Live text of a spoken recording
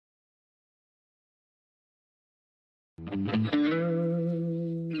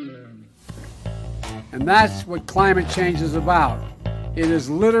And that's what climate change is about. It is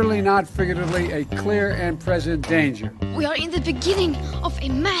literally, not figuratively, a clear and present danger. We are in the beginning of a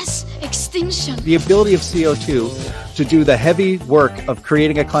mass extinction. The ability of CO2 to do the heavy work of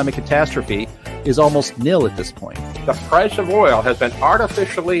creating a climate catastrophe is almost nil at this point. The price of oil has been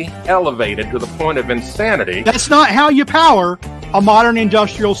artificially elevated to the point of insanity. That's not how you power a modern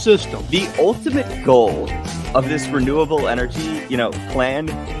industrial system. The ultimate goal of this renewable energy, plan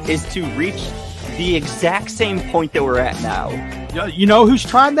is to reach the exact same point that we're at now. You know who's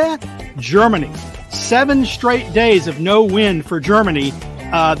tried that? Germany. 7 straight days of no wind for Germany.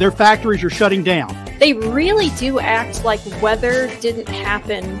 Their factories are shutting down. They really do act like weather didn't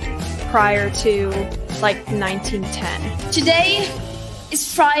happen prior to 1910. Today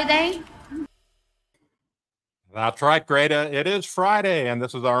is Friday. That's right, Greta. It is Friday, and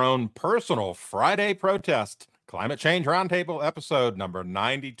this is our own personal Friday protest. Climate Change Roundtable episode number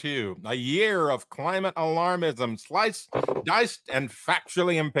 92. A year of climate alarmism, sliced, diced, and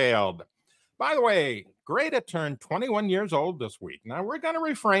factually impaled. By the way, Greta turned 21 years old this week. Now, we're going to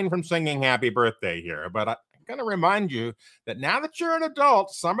refrain from singing happy birthday here, but I'm going to remind you that now that you're an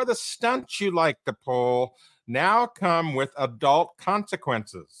adult, some of the stunts you like to pull now come with adult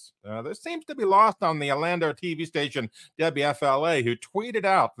consequences. This seems to be lost on the Orlando TV station WFLA, who tweeted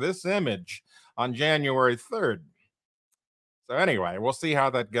out this image on January 3rd. So anyway, we'll see how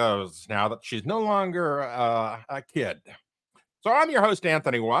that goes now that she's no longer a kid. So I'm your host,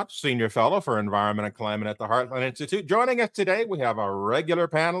 Anthony Watts, Senior Fellow for Environment and Climate at the Heartland Institute. Joining us today, we have our regular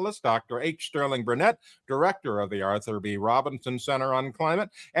panelist, Dr. H. Sterling Burnett, Director of the Arthur B. Robinson Center on Climate,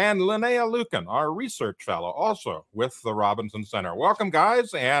 and Linnea Lueken, our Research Fellow, also with the Robinson Center. Welcome,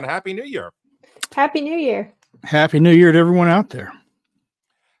 guys, and Happy New Year. Happy New Year. Happy New Year to everyone out there.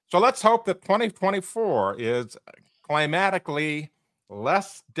 So let's hope that 2024 is climatically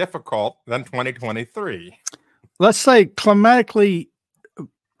less difficult than 2023. Let's say climatically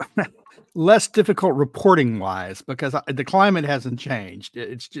less difficult reporting wise, because the climate hasn't changed.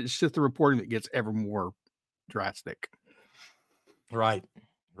 It's just the reporting that gets ever more drastic. Right.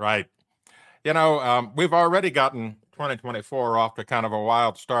 We've already gotten 2024 off to kind of a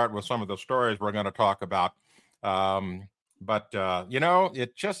wild start with some of the stories we're going to talk about. But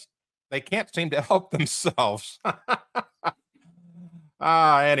they can't seem to help themselves.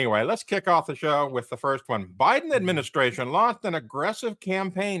 Anyway, let's kick off the show with the first one. Biden administration launched an aggressive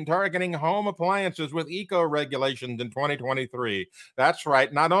campaign targeting home appliances with eco-regulations in 2023. That's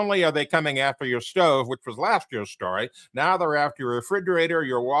right. Not only are they coming after your stove, which was last year's story, now they're after your refrigerator,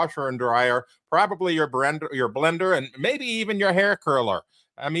 your washer and dryer, probably your blender, and maybe even your hair curler.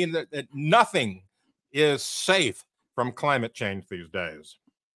 I mean, nothing is safe from climate change these days.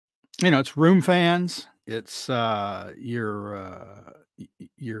 It's room fans. It's your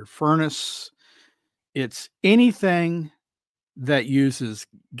furnace. It's anything that uses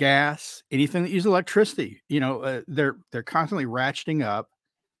gas, anything that uses electricity. They're constantly ratcheting up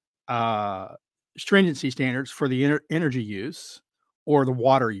stringency standards for the energy use or the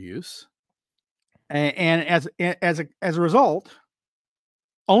water use, and as a result,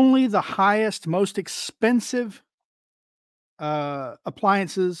 only the highest, most expensive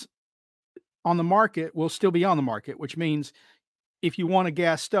appliances on the market will still be on the market, which means if you want a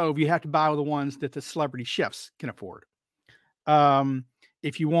gas stove, you have to buy the ones that the celebrity chefs can afford.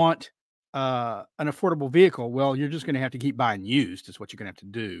 If you want an affordable vehicle, well, you're just going to have to keep buying used is what you're going to have to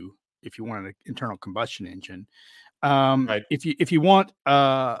do if you want an internal combustion engine. Right. If you want,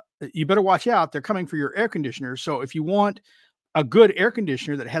 you better watch out. They're coming for your air conditioner. So if you want a good air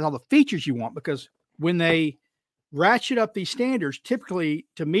conditioner that has all the features you want, because when they ratchet up these standards, typically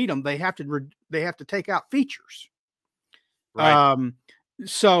to meet them, they have to take out features. Right.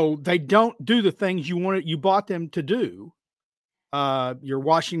 So they don't do the things you bought them to do. Your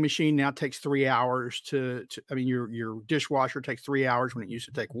washing machine now takes 3 hours your dishwasher takes 3 hours when it used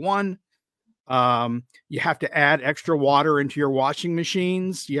to take 1. You have to add extra water into your washing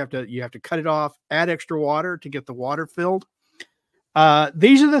machines. You have to cut it off, add extra water to get the water filled.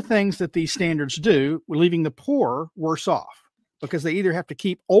 These are the things that these standards do, leaving the poor worse off, because they either have to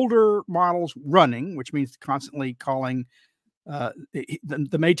keep older models running, which means constantly calling the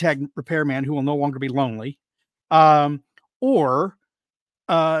Maytag repairman who will no longer be lonely, or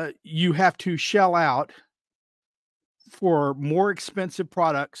you have to shell out for more expensive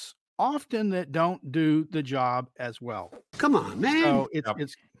products, often that don't do the job as well. Come on, man. So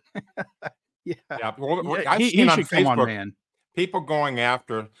it's yeah. Well, I've seen on Facebook, come on, man. people going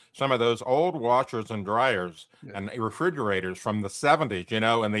after some of those old washers and dryers and refrigerators from the 70s, you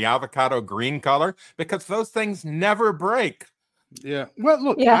know, in the avocado green color, because those things never break. Yeah. Well,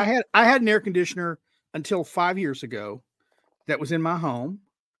 look, Yeah. I had an air conditioner until 5 years ago that was in my home.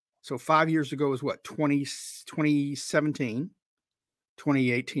 So 5 years ago was what, 2017,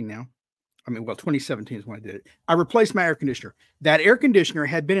 2018 now. I mean, well, 2017 is when I did it. I replaced my air conditioner. That air conditioner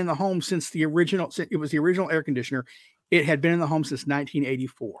had been in the home since it was the original air conditioner. It had been in the home since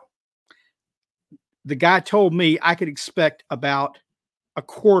 1984. The guy told me I could expect about a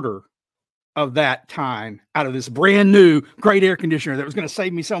quarter of that time out of this brand new great air conditioner that was going to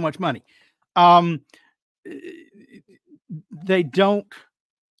save me so much money. They don't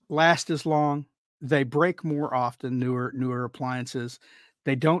last as long. They break more often, newer appliances.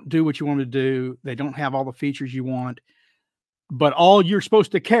 They don't do what you want to do. They don't have all the features you want. But all you're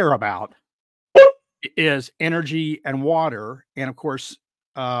supposed to care about is energy and water. And of course,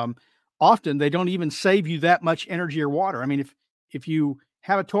 often they don't even save you that much energy or water. I mean, if you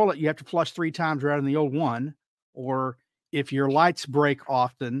have a toilet, you have to flush 3 times rather than the old one. Or if your lights break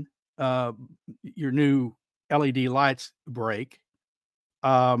often, your new LED lights break,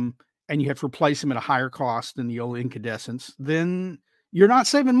 and you have to replace them at a higher cost than the old incandescents, then you're not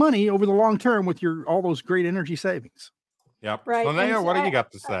saving money over the long term with all those great energy savings. Yep. Right. Linnea, what do you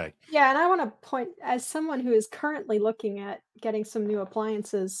got to say? Yeah, and I want to point, as someone who is currently looking at getting some new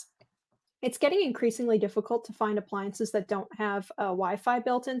appliances, it's getting increasingly difficult to find appliances that don't have Wi-Fi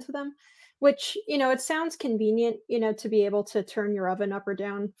built into them, which, you know, it sounds convenient, you know, to be able to turn your oven up or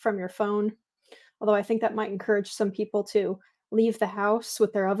down from your phone. Although I think that might encourage some people to leave the house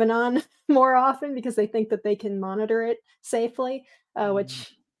with their oven on more often because they think that they can monitor it safely,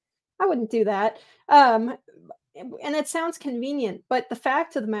 which I wouldn't do that. And it sounds convenient, but the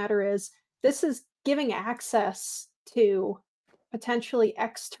fact of the matter is, this is giving access to potentially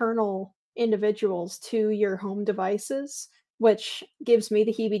external individuals to your home devices, which gives me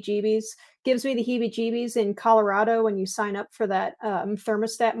the heebie-jeebies. Gives me the heebie-jeebies in Colorado when you sign up for that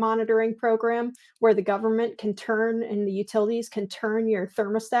thermostat monitoring program, where the government can turn and the utilities can turn your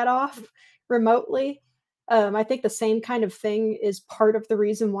thermostat off remotely. I think the same kind of thing is part of the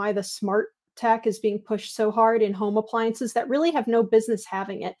reason why the smart tech is being pushed so hard in home appliances that really have no business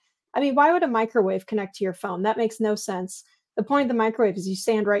having it. I mean, why would a microwave connect to your phone? That makes no sense. The point of the microwave is you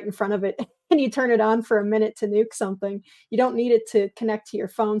stand right in front of it and you turn it on for a minute to nuke something. You don't need it to connect to your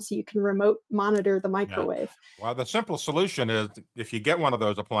phone so you can remote monitor the microwave. Yeah. Well, the simple solution is, if you get one of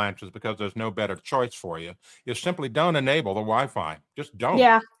those appliances because there's no better choice for you, you simply don't enable the Wi-Fi. Just don't.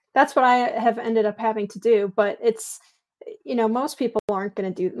 Yeah, that's what I have ended up having to do. But it's, you know, most people aren't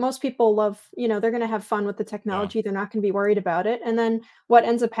going to do. Most people love, you know, they're going to have fun with the technology. Yeah. They're not going to be worried about it. And then what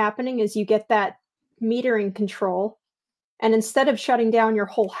ends up happening is you get that metering control. And instead of shutting down your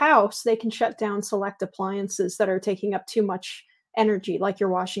whole house, they can shut down select appliances that are taking up too much energy, like your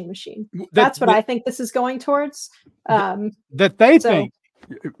washing machine. That's what I think this is going towards. That they think,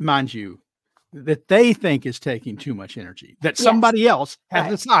 mind you, that they think is taking too much energy. That somebody else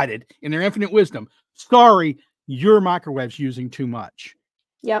has decided in their infinite wisdom, sorry, your microwave's using too much.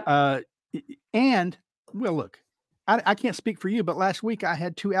 Yep. And, well, look, I can't speak for you, but last week I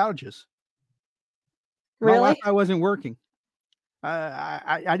had 2 outages. Really? My Wi-Fi wasn't working.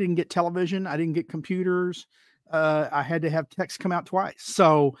 I didn't get television. I didn't get computers. I had to have text come out twice.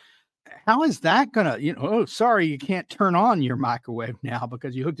 So how is that gonna, you know, oh, sorry, you can't turn on your microwave now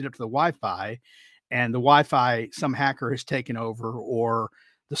because you hooked it up to the Wi-Fi, and the Wi-Fi, some hacker has taken over, or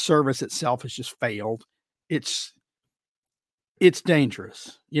the service itself has just failed. It's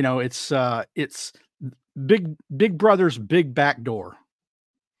dangerous. You know, it's big brother's big back door.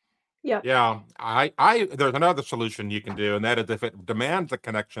 Yeah. Yeah. There's another solution you can do, and that is, if it demands a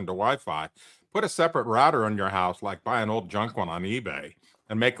connection to Wi-Fi, put a separate router in your house, like buy an old junk one on eBay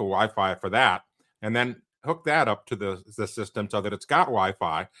and make a Wi-Fi for that, and then hook that up to the system so that it's got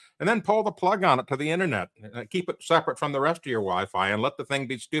Wi-Fi, and then pull the plug on it to the internet. Keep it separate from the rest of your Wi-Fi, and let the thing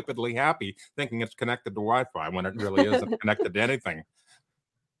be stupidly happy thinking it's connected to Wi-Fi when it really isn't connected to anything.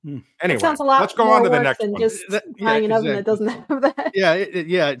 Anyway, let's go on to the next one. Just buying an oven that doesn't have that. Yeah,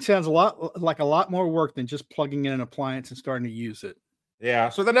 it sounds a lot more work than just plugging in an appliance and starting to use it. Yeah.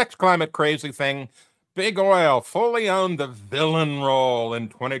 So the next climate crazy thing, big oil fully owned the villain role in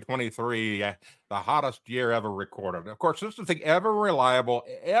 2023, the hottest year ever recorded. Of course, this is the ever reliable,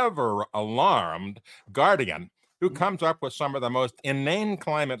 ever alarmed guardian who comes up with some of the most inane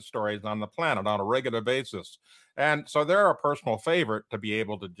climate stories on the planet on a regular basis. And so they're a personal favorite to be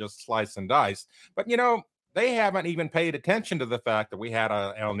able to just slice and dice. But, you know, they haven't even paid attention to the fact that we had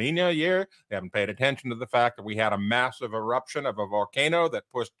a El Nino year. They haven't paid attention to the fact that we had a massive eruption of a volcano that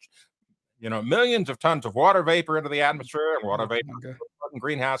pushed, millions of tons of water vapor into the atmosphere, and water vapor and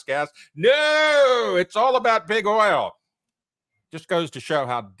greenhouse gas. No, it's all about big oil. Just goes to show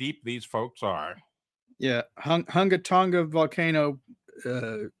how deep these folks are. Yeah, Hunga Tonga volcano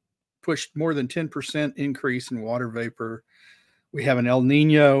pushed more than 10% increase in water vapor. We have an El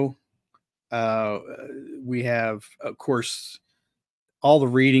Nino. We have, of course, all the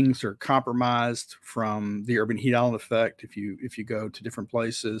readings are compromised from the urban heat island effect. If you go to different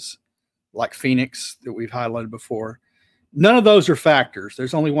places like Phoenix that we've highlighted before, none of those are factors.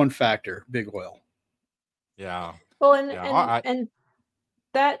 There's only one factor: big oil. Yeah. Well, and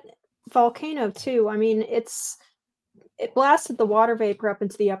that volcano too. I mean, it blasted the water vapor up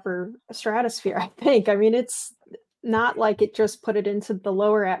into the upper stratosphere, I think. I mean, it's not like it just put it into the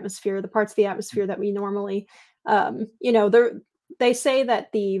lower atmosphere, the parts of the atmosphere that we normally, they say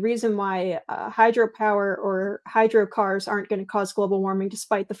that the reason why hydropower or hydro cars aren't going to cause global warming,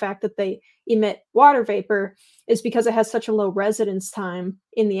 despite the fact that they emit water vapor, is because it has such a low residence time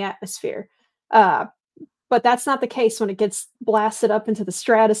in the atmosphere. But that's not the case when it gets blasted up into the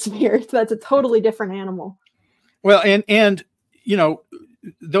stratosphere. That's a totally different animal. Well, and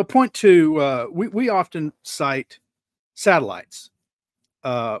they'll point to we often cite satellites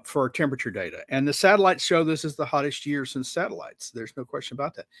for our temperature data, and the satellites show this is the hottest year since satellites. There's no question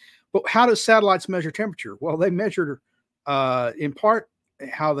about that. But how do satellites measure temperature? Well, they measure in part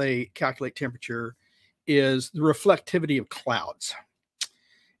how they calculate temperature is the reflectivity of clouds.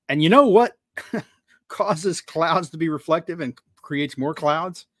 And you know what causes clouds to be reflective and creates more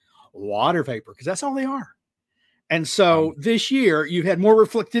clouds? Water vapor, because that's all they are. And so this year you've had more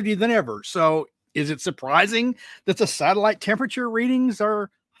reflectivity than ever. So is it surprising that the satellite temperature readings are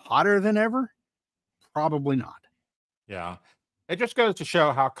hotter than ever? Probably not. Yeah. It just goes to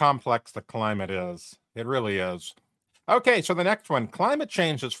show how complex the climate is. It really is. Okay, so the next one: climate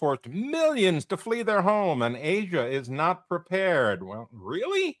change has forced millions to flee their home, and Asia is not prepared. Well,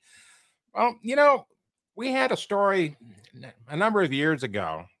 really? Well, we had a story a number of years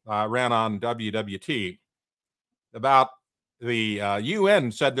ago, ran on WWT, about the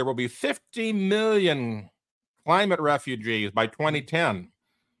UN said there will be 50 million climate refugees by 2010.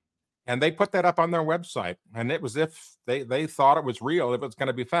 And they put that up on their website. And it was if they thought it was real, if it's going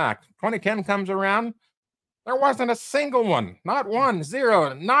to be fact. 2010 comes around, there wasn't a single one. Not one,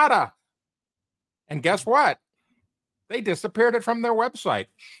 zero, nada. And guess what? They disappeared it from their website.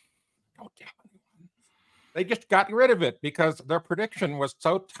 Don't tell anyone. They just got rid of it because their prediction was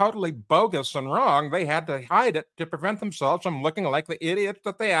so totally bogus and wrong, they had to hide it to prevent themselves from looking like the idiots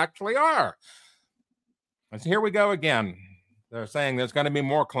that they actually are. And so here we go again. They're saying there's going to be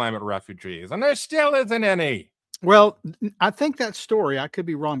more climate refugees, and there still isn't any. Well, I think that story, I could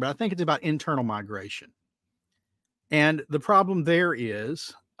be wrong, but I think it's about internal migration. And the problem there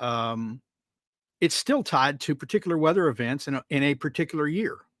is it's still tied to particular weather events in a particular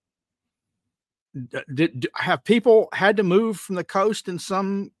year. Have people had to move from the coast in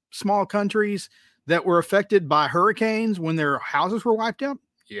some small countries that were affected by hurricanes when their houses were wiped out?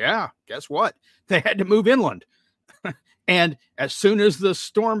 Yeah, guess what? They had to move inland. And as soon as the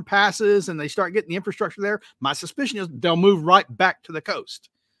storm passes and they start getting the infrastructure there, my suspicion is they'll move right back to the coast.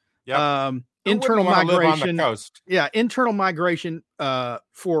 Yep. Internal migration. On the coast. Yeah, internal migration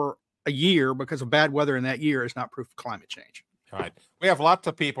for a year because of bad weather in that year is not proof of climate change. Right. We have lots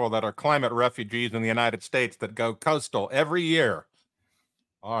of people that are climate refugees in the United States that go coastal every year.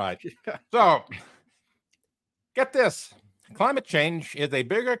 All right. So get this. Climate change is a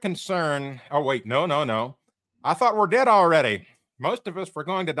bigger concern. Oh, wait. No. I thought we're dead already. Most of us were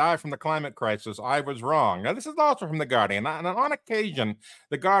going to die from the climate crisis. I was wrong. Now, this is also from The Guardian. And on occasion,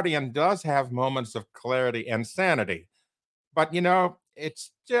 The Guardian does have moments of clarity and sanity. But,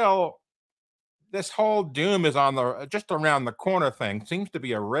 it's still, this whole doom is on just around the corner thing seems to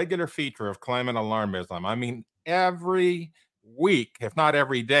be a regular feature of climate alarmism. I mean, every week, if not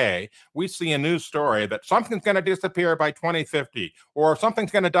every day, we see a news story that something's going to disappear by 2050, or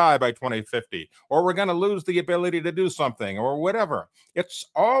something's going to die by 2050, or we're going to lose the ability to do something, or whatever. It's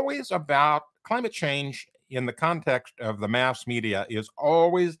always about climate change in the context of the mass media is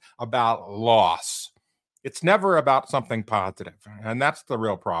always about loss. It's never about something positive. And that's the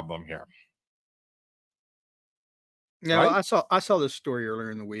real problem here. Yeah, right? Well, I saw this story earlier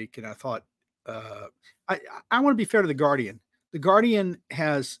in the week, and I thought, I want to be fair to The Guardian. The Guardian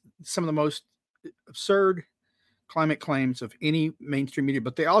has some of the most absurd climate claims of any mainstream media,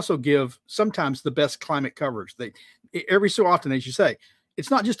 but they also give sometimes the best climate coverage. They every so often, as you say, it's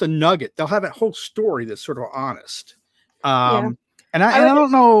not just a nugget. They'll have a whole story that's sort of honest. Yeah. And I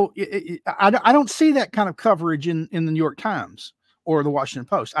don't know. I don't see that kind of coverage in the New York Times or the Washington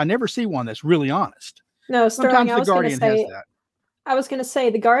Post. I never see one that's really honest. No, Sometimes Sterling, the Guardian has that. I was going to say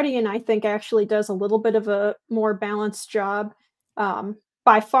the Guardian, I think, actually does a little bit of a more balanced job,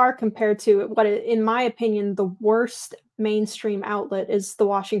 by far compared to what, in my opinion, the worst mainstream outlet is the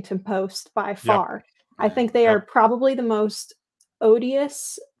Washington Post by far. I think they are probably the most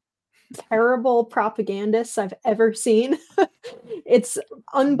odious, terrible propagandists I've ever seen. It's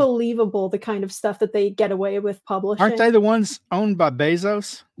unbelievable the kind of stuff that they get away with publishing. Aren't they the ones owned by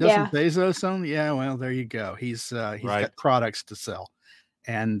Bezos? Doesn't Yeah. Bezos own? Yeah, well, there you go. He's got products to sell,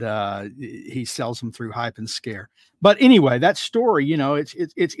 and he sells them through hype and scare. But anyway, that story,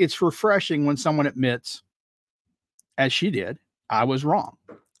 it's refreshing when someone admits, as she did, I was wrong.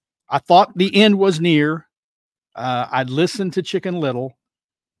 I thought the end was near. I'd listened to Chicken Little,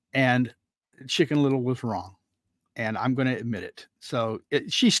 and Chicken Little was wrong. And I'm going to admit it. So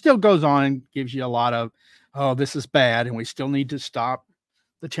she still goes on and gives you a lot of, oh, this is bad, and we still need to stop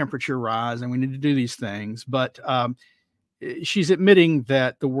the temperature rise, and we need to do these things. But she's admitting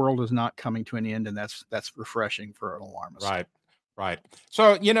that the world is not coming to an end, and that's refreshing for an alarmist. Right.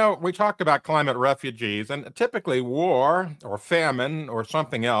 So, we talked about climate refugees, and typically war or famine or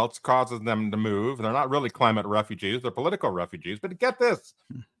something else causes them to move. They're not really climate refugees, they're political refugees. But get this.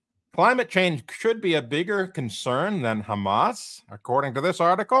 Climate change should be a bigger concern than Hamas, according to this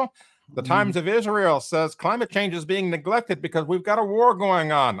article. The Times of Israel says climate change is being neglected because we've got a war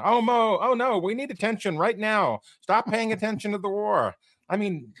going on. Oh no, we need attention right now. Stop paying attention to the war. I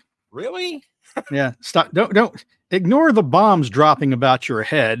mean, really? Yeah, stop. Don't ignore the bombs dropping about your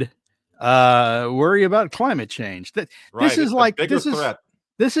head. Worry about climate change. This is like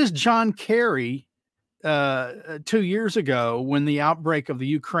this is John Kerry 2 years ago when the outbreak of the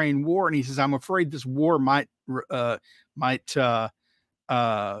Ukraine war, and he says, I'm afraid this war might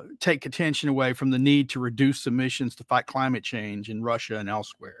take attention away from the need to reduce emissions to fight climate change in Russia and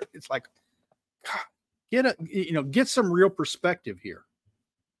elsewhere. It's like, get some real perspective here.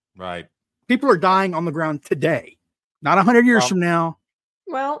 Right. People are dying on the ground today, not 100 years from now.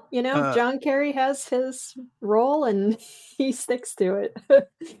 Well, John Kerry has his role and he sticks to it.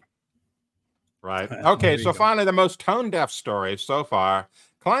 Right. Okay, so finally, the most tone-deaf story so far.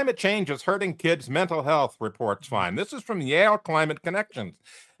 Climate change is hurting kids' mental health, reports find. This is from Yale Climate Connections.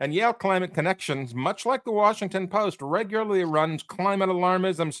 And Yale Climate Connections, much like the Washington Post, regularly runs climate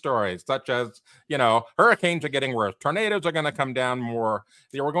alarmism stories, such as, hurricanes are getting worse. Tornadoes are going to come down more.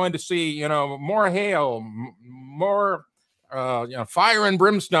 We're going to see, more hail, more fire and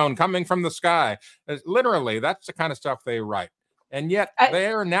brimstone coming from the sky. Literally, that's the kind of stuff they write. And yet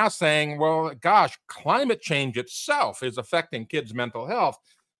they're now saying, well, gosh, climate change itself is affecting kids' mental health.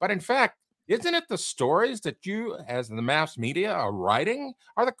 But in fact, isn't it the stories that you, as the mass media, are writing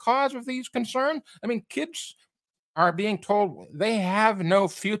are the cause of these concerns? I mean, kids are being told they have no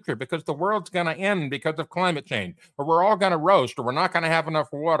future because the world's going to end because of climate change, or we're all going to roast, or we're not going to have enough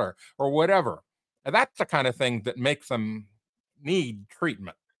water, or whatever. And that's the kind of thing that makes them need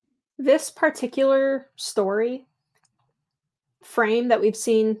treatment. This particular story frame that we've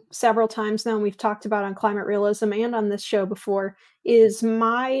seen several times now, and we've talked about on Climate Realism and on this show before, is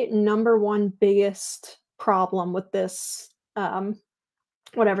my number one biggest problem with this,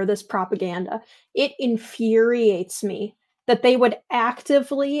 this propaganda. It infuriates me that they would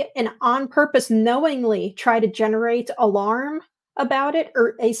actively and on purpose, knowingly try to generate alarm about it,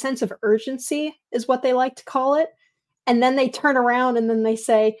 or a sense of urgency is what they like to call it. And then they turn around and then they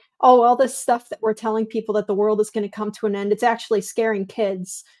say, oh, all this stuff that we're telling people that the world is going to come to an end, it's actually scaring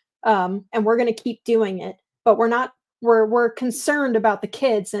kids. And we're going to keep doing it. But we're concerned about the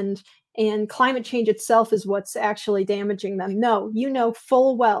kids, and climate change itself is what's actually damaging them. No,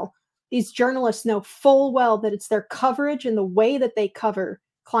 full well, these journalists know full well that it's their coverage and the way that they cover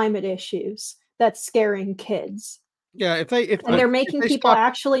climate issues that's scaring kids. Yeah, they're making people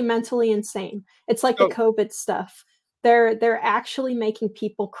actually mentally insane. It's like the COVID stuff. They're actually making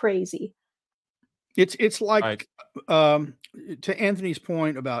people crazy. It's like to Anthony's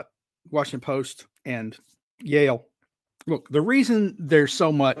point about Washington Post and Yale. Look, the reason there's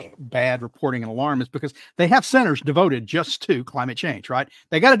so much bad reporting and alarm is because they have centers devoted just to climate change, right?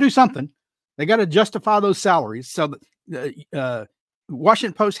 They got to do something. They got to justify those salaries. So the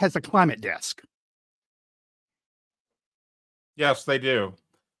Washington Post has a climate desk. Yes, they do.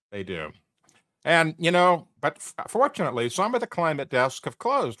 They do. And, but fortunately, some of the climate desks have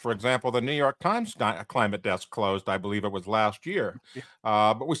closed. For example, the New York Times climate desk closed, I believe it was last year.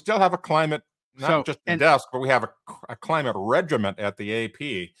 But we still have a climate not just a desk, but we have a climate regiment at the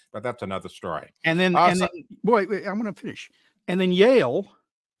AP, but that's another story. And then, wait, I'm going to finish. And then Yale,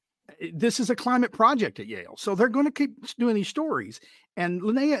 this is a climate project at Yale. So they're going to keep doing these stories. And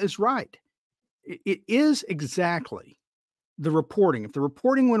Linnea is right. It is exactly the reporting. If the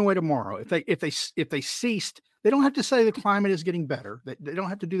reporting went away tomorrow, if they ceased, they don't have to say the climate is getting better. They don't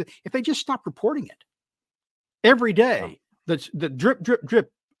have to do that. If they just stop reporting it every day, the drip, drip,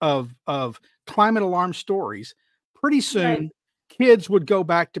 drip of climate alarm stories, pretty soon kids would go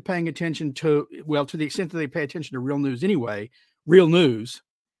back to paying attention to the extent that they pay attention to real news anyway, real news.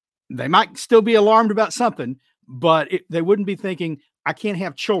 They might still be alarmed about something, but they wouldn't be thinking, I can't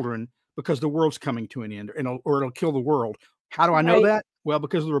have children because the world's coming to an end or it'll kill the world. How do I know that? Well,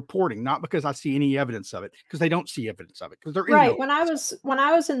 because of the reporting, not because I see any evidence of it, because they don't see evidence of it. Because when I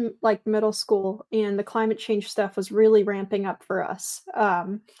was in like middle school and the climate change stuff was really ramping up for us,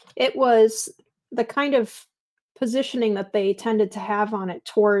 it was the kind of positioning that they tended to have on it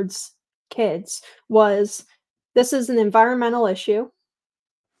towards kids was, this is an environmental issue.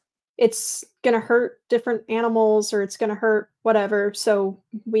 It's going to hurt different animals or it's going to hurt whatever. So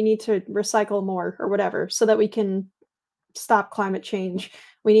we need to recycle more or whatever so that we can stop climate change.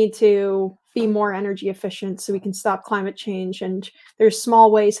 We need to be more energy efficient so we can stop climate change. And there's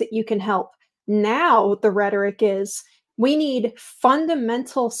small ways that you can help. Now the rhetoric is, we need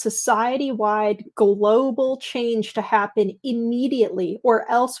fundamental society-wide global change to happen immediately, or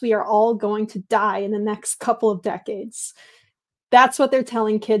else we are all going to die in the next couple of decades. That's what they're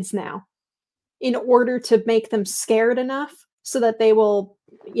telling kids now, in order to make them scared enough so that they will,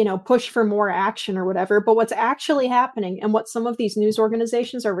 push for more action or whatever. But what's actually happening, and what some of these news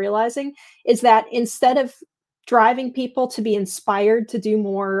organizations are realizing, is that instead of driving people to be inspired to do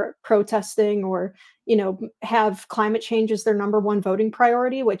more protesting or, have climate change as their number one voting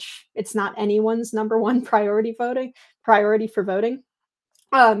priority, which it's not anyone's number one priority for voting.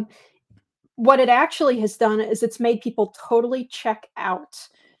 What it actually has done is it's made people totally check out.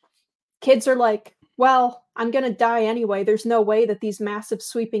 Kids are like, well, I'm going to die anyway. There's no way that these massive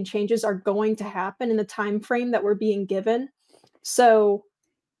sweeping changes are going to happen in the time frame that we're being given. So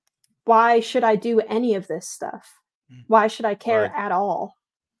why should I do any of this stuff? Why should I care at all?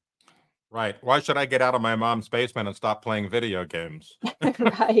 Right. Why should I get out of my mom's basement and stop playing video games?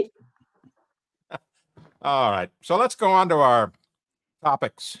 Right. All right. So let's go on to our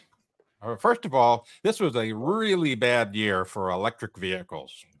topics. First of all, this was a really bad year for electric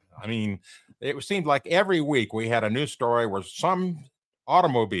vehicles. I mean, it seemed like every week we had a new story where some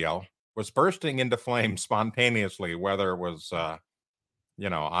automobile was bursting into flames spontaneously, whether it was, on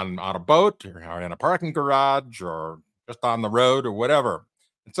a boat or in a parking garage or just on the road or whatever.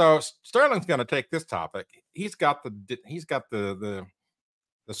 And so Sterling's going to take this topic. He's got the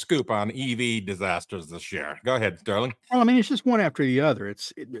scoop on EV disasters this year. Go ahead, Sterling. Well, I mean, it's just one after the other.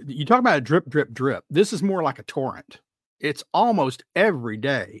 You talk about a drip, drip, drip. This is more like a torrent. It's almost every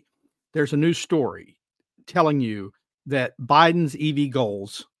day there's a new story telling you that Biden's EV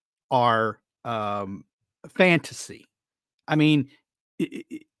goals are fantasy. I mean,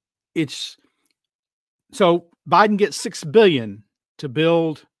 it's so Biden gets $6 billion to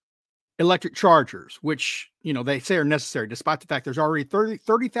build electric chargers, which, they say are necessary, despite the fact there's already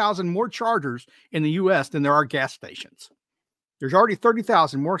 30,000 more chargers in the U.S. than there are gas stations. There's already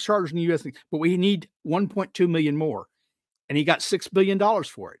 30,000 more chargers in the U.S., but we need 1.2 million more. And he got $6 billion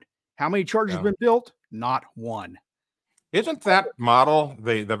for it. How many chargers have been built? Not one. Isn't that model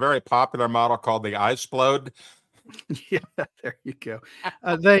the very popular model called the iSplode? Yeah, there you go.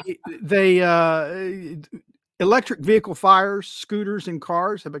 Electric vehicle fires, scooters, and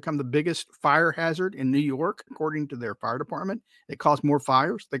cars have become the biggest fire hazard in New York, according to their fire department. They cause more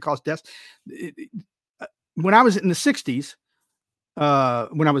fires. They cause deaths. When I was in the 60s,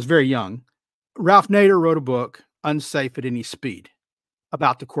 when I was very young, Ralph Nader wrote a book, Unsafe at Any Speed,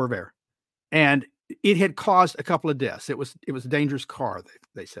 about the Corvair. And it had caused a couple of deaths. It was a dangerous car,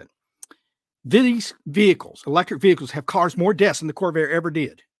 they said. These vehicles, electric vehicles, have caused more deaths than the Corvair ever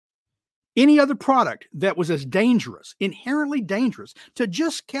did. Any other product that was as dangerous, inherently dangerous, to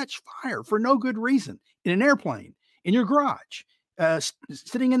just catch fire for no good reason in an airplane, in your garage,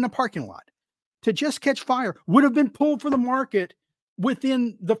 sitting in the parking lot, to just catch fire would have been pulled from the market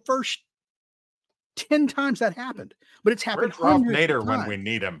within the first 10 times that happened. But it's happened. Where's Ralph Nader when we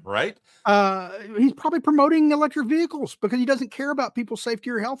need him, right? He's probably promoting electric vehicles because he doesn't care about people's safety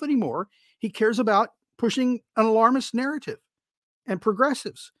or health anymore. He cares about pushing an alarmist narrative and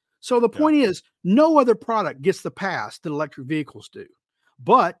progressives. So the point is, no other product gets the pass that electric vehicles do.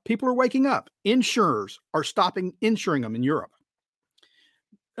 But people are waking up. Insurers are stopping insuring them in Europe.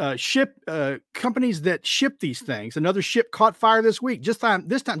 companies that ship these things. Another ship caught fire this week. This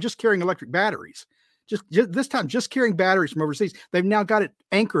time just carrying electric batteries. This time just carrying batteries from overseas. They've now got it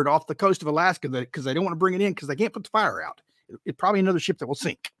anchored off the coast of Alaska because they don't want to bring it in because they can't put the fire out. It's probably another ship that will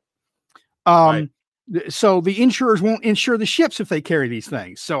sink. Right. So the insurers won't insure the ships if they carry these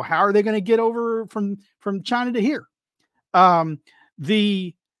things. So how are they going to get over from China to here?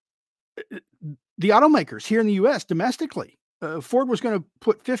 The automakers here in the U.S. domestically, Ford was going to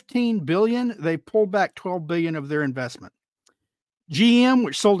put $15 billion. They pulled back $12 billion of their investment. GM,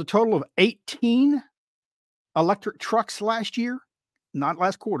 which sold a total of 18 electric trucks last year, not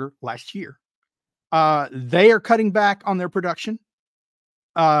last quarter, last year. They are cutting back on their production.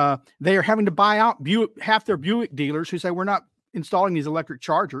 They are having to buy out half their Buick dealers who say we're not installing these electric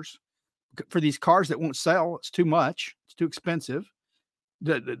chargers for these cars that won't sell. It's too much. It's too expensive.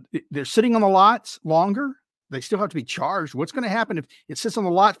 They're sitting on the lots longer. They still have to be charged. What's going to happen if it sits on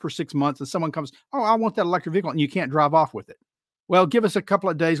the lot for 6 months and someone comes, oh, I want that electric vehicle, and you can't drive off with it? Well, give us a couple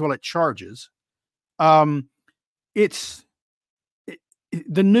of days while it charges. The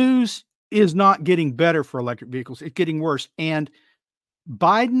news is not getting better for electric vehicles. It's getting worse. And the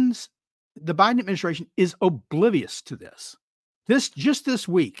Biden administration is oblivious to this. This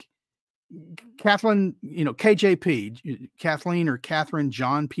week, Kathleen, KJP, Kathleen or Catherine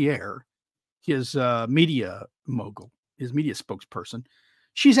Jean-Pierre, his media mogul, his media spokesperson,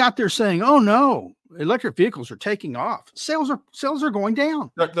 she's out there saying, "Oh no, electric vehicles are taking off. Sales are going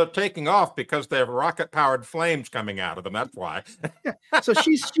down. They're taking off because they have rocket-powered flames coming out of them. That's why." Yeah. So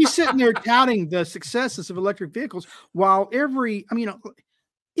she's sitting there touting the successes of electric vehicles, while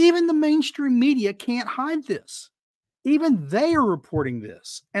even the mainstream media can't hide this. Even they are reporting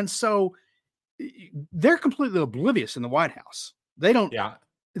this, and so they're completely oblivious in the White House. They don't. Yeah.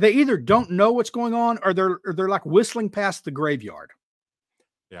 They either don't know what's going on, or they're like whistling past the graveyard.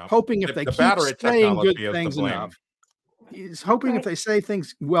 Yeah. Hoping if they keep saying good things enough, he's hoping if they say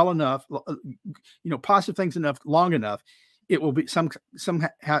things well enough, positive things enough, long enough, it will be some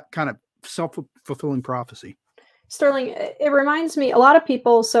kind of self-fulfilling prophecy. Sterling, it reminds me, a lot of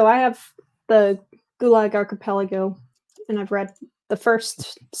people, so I have the Gulag Archipelago, and I've read the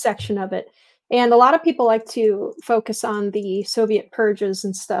first section of it. And a lot of people like to focus on the Soviet purges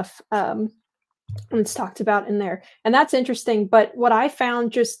and stuff. And it's talked about in there. And that's interesting. But what I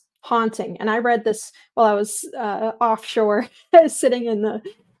found just haunting, and I read this while I was offshore, sitting in the,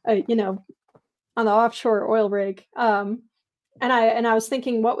 on the offshore oil rig. And I was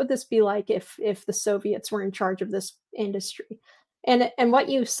thinking, what would this be like if the Soviets were in charge of this industry? And what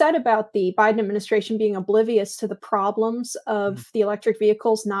you said about the Biden administration being oblivious to the problems of the electric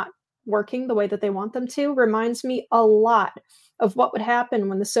vehicles not working the way that they want them to reminds me a lot of what would happen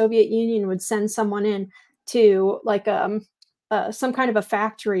when the Soviet Union would send someone in to some kind of a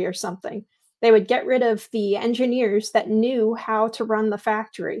factory or something. They would get rid of the engineers that knew how to run the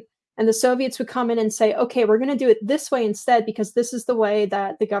factory. And the Soviets would come in and say, okay, we're going to do it this way instead, because this is the way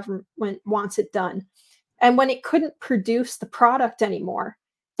that the government wants it done. And when it couldn't produce the product anymore,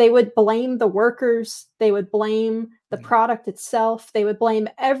 they would blame the workers. They would blame the product itself. They would blame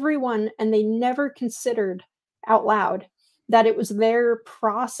everyone. And they never considered out loud that it was their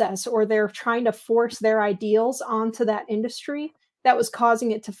process, or they're trying to force their ideals onto that industry that was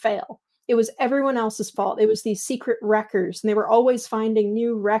causing it to fail. It was everyone else's fault. It was these secret wreckers, and they were always finding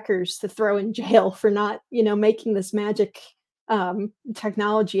new wreckers to throw in jail for not, making this magic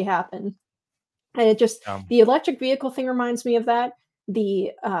technology happen. And it just, the electric vehicle thing reminds me of that.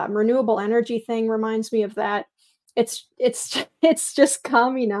 The renewable energy thing reminds me of that. It's just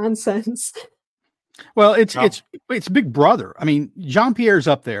commie nonsense. Well, it's Big Brother. I mean, Jean-Pierre's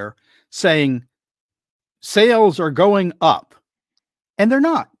up there saying sales are going up, and they're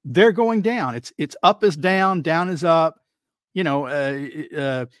not. They're going down. It's up is down, down is up. We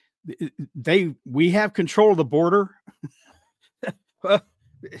have control of the border.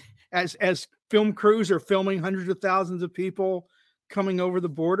 As film crews are filming hundreds of thousands of people coming over the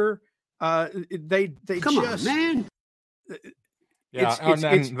border, they come on, man. Yeah,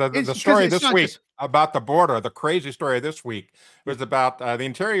 the story this week about the border, the crazy story this week was about the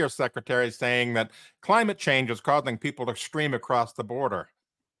Interior Secretary saying that climate change is causing people to stream across the border.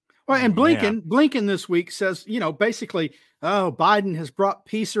 Well, and Blinken this week says, basically, oh, Biden has brought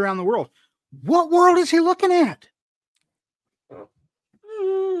peace around the world. What world is he looking at?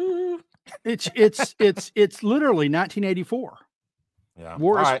 It's literally 1984. Yeah,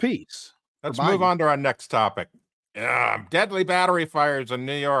 war is peace. Let's move on to our next topic. Yeah, deadly battery fires in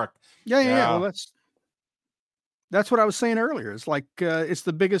New York. Yeah. Well, that's what I was saying earlier. It's like it's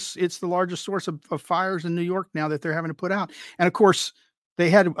the largest source of fires in New York now that they're having to put out. And of course, They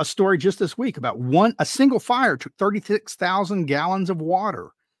had a story just this week about a single fire took 36,000 gallons of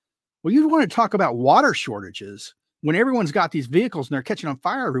water. Well, you want to talk about water shortages when everyone's got these vehicles and they're catching on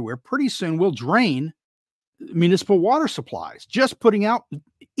fire everywhere. Pretty soon we'll drain municipal water supplies just putting out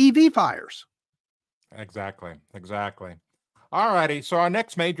EV fires. Exactly. All righty. So our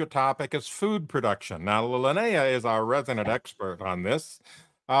next major topic is food production. Now, Linnea is our resident expert on this.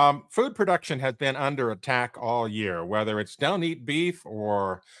 Food production has been under attack all year, whether it's don't eat beef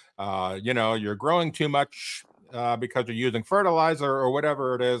or, you're growing too much because you're using fertilizer or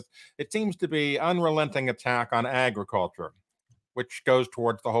whatever it is. It seems to be unrelenting attack on agriculture, which goes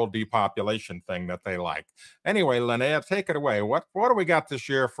towards the whole depopulation thing that they like. Anyway, Linnea, take it away. What do we got this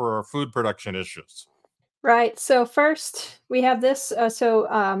year for food production issues? Right. So first we have this.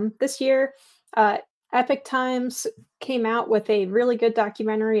 This year, Epic Times came out with a really good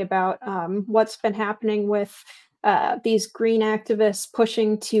documentary about what's been happening with these green activists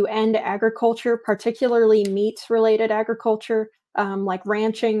pushing to end agriculture, particularly meat-related agriculture, like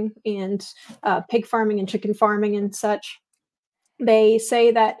ranching and pig farming and chicken farming and such. They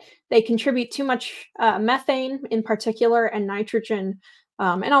say that they contribute too much methane in particular and nitrogen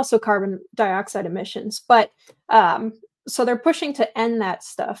and also carbon dioxide emissions. But so they're pushing to end that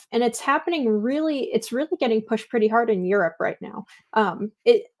stuff. And it's happening it's really getting pushed pretty hard in Europe right now.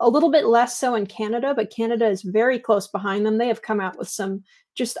 A little bit less so in Canada, but Canada is very close behind them. They have come out with some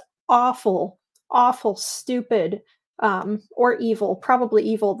just awful, stupid, or evil, probably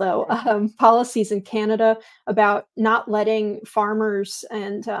evil though, policies in Canada about not letting farmers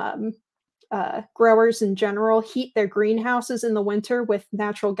and growers in general heat their greenhouses in the winter with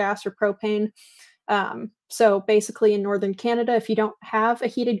natural gas or propane. So basically in northern Canada, if you don't have a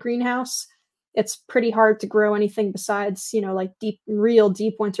heated greenhouse, it's pretty hard to grow anything besides, like real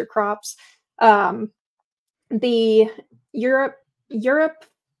deep winter crops. Europe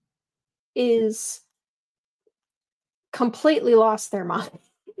is completely lost their mind.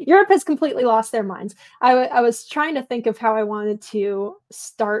 Europe has completely lost their minds. I was trying to think of how I wanted to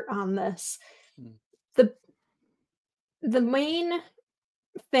start on this. The main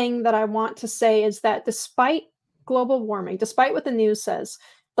thing that I want to say is that despite global warming, despite what the news says,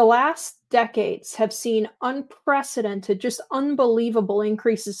 the last decades have seen unprecedented, just unbelievable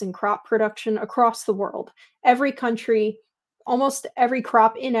increases in crop production across the world. Every country, almost every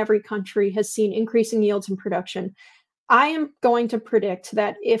crop in every country has seen increasing yields and production. I am going to predict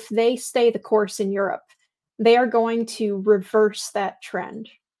that if they stay the course in Europe, they are going to reverse that trend.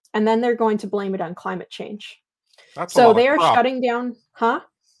 And then they're going to blame it on climate change. So they are shutting down,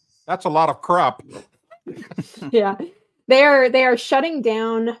 That's a lot of crop. Yeah. They are shutting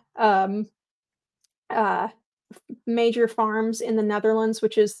down major farms in the Netherlands,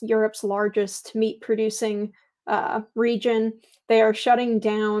 which is Europe's largest meat producing region. They are shutting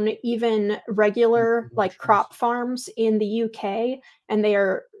down even regular crop farms in the UK, and they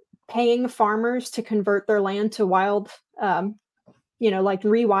are paying farmers to convert their land to wild, rewilding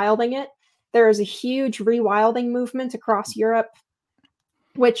it. There is a huge rewilding movement across Europe,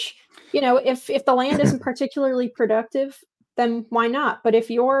 which, if the land isn't particularly productive, then why not? But if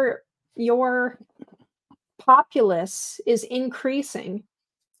your populace is increasing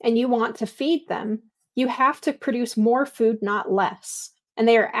and you want to feed them, you have to produce more food, not less. And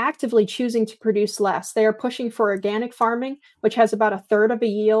they are actively choosing to produce less. They are pushing for organic farming, which has about a third of a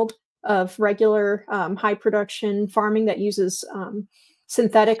yield of regular high production farming that uses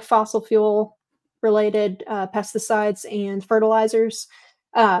synthetic fossil fuel related pesticides and fertilizers.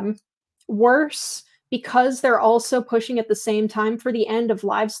 Worse, because they're also pushing at the same time for the end of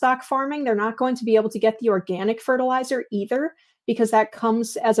livestock farming, they're not going to be able to get the organic fertilizer either, because that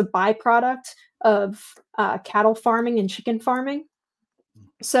comes as a byproduct of cattle farming and chicken farming.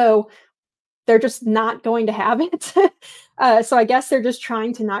 So they're just not going to have it. So I guess they're just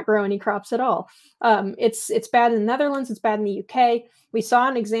trying to not grow any crops at all. It's bad in the Netherlands. It's bad in the UK. We saw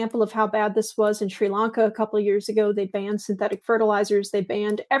an example of how bad this was in Sri Lanka a couple of years ago. They banned synthetic fertilizers. They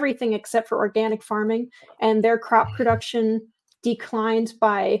banned everything except for organic farming, and their crop production declined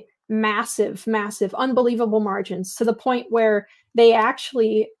by massive, unbelievable margins, to the point where they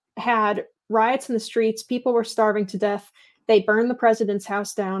actually had riots in the streets. People were starving to death. They burned the president's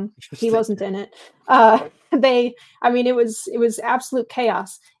house down. He wasn't in it. It was absolute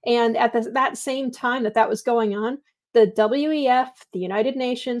chaos. And at that same time that was going on, the WEF, the United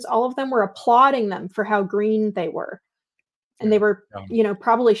Nations, all of them were applauding them for how green they were. And they were,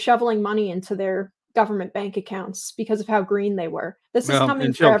 probably shoveling money into their government bank accounts because of how green they were. This is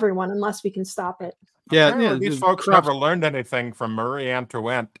coming for everyone unless we can stop it. Apparently these the folks crops- never learned anything from Marie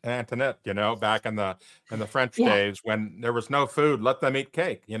Antoinette, back in the French days when there was no food. Let them eat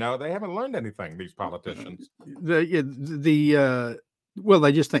cake. They haven't learned anything. These politicians. Well,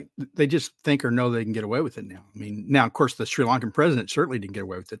 they just think or know they can get away with it now. I mean, now of course the Sri Lankan president certainly didn't get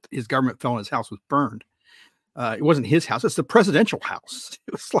away with it. His government fell and his house was burned. It wasn't his house; it's the presidential house.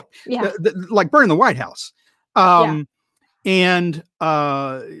 It was like burning the White House. And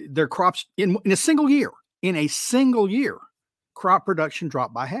their crops in a single year, crop production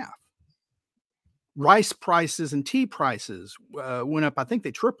dropped by half. Rice prices and tea prices went up. I think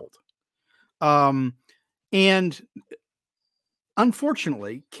they tripled. And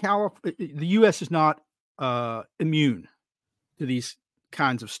unfortunately, the U.S. is not immune to these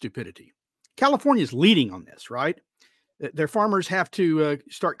kinds of stupidity. California is leading on this, right? Their farmers have to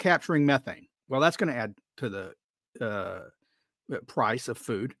start capturing methane. Well, that's going to add to the price of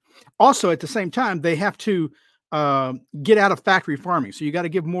food. Also, at the same time, they have to get out of factory farming. So you got to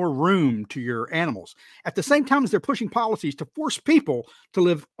give more room to your animals. At the same time as they're pushing policies to force people to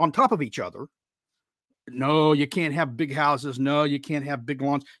live on top of each other. No, you can't have big houses. No, you can't have big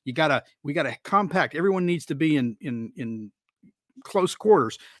lawns. We got to compact. Everyone needs to be in close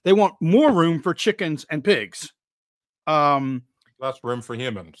quarters. They want more room for chickens and pigs. Less room for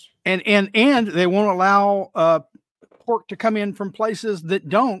humans. And they won't allow pork to come in from places that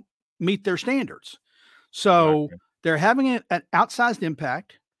don't meet their standards. So they're having an outsized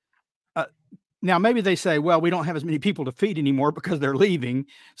impact. Now, maybe they say, well, we don't have as many people to feed anymore because they're leaving.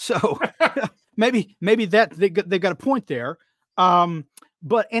 So maybe that they've got a point there.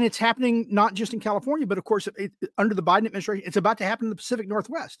 But it's happening not just in California, but of course, under the Biden administration, it's about to happen in the Pacific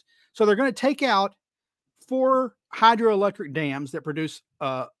Northwest. So they're going to take out 4 hydroelectric dams that produce,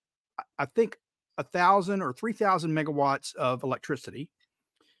 I think, 1,000 or 3,000 megawatts of electricity,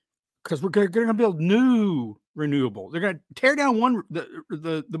 because we're going to build new renewable. They're going to tear down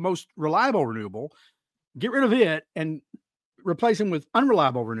the most reliable renewable, get rid of it, and replace them with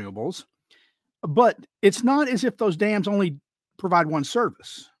unreliable renewables. But it's not as if those dams only provide one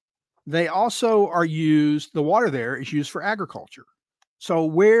service. They also are used. The water there is used for agriculture. So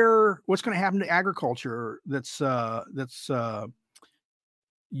what's going to happen to agriculture that's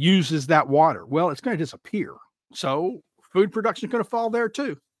uses that water? Well, it's going to disappear. So food production is going to fall there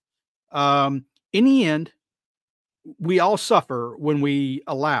too. In the end, we all suffer when we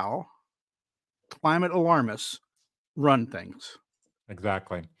allow climate alarmists run things.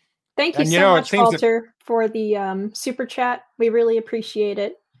 Exactly. Thank you so much, Walter, for the super chat. We really appreciate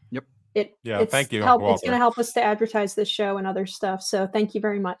it. Yep. Thank you, Walter. It's going to help us to advertise this show and other stuff. So thank you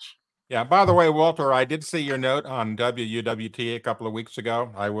very much. Yeah. By the way, Walter, I did see your note on WUWT a couple of weeks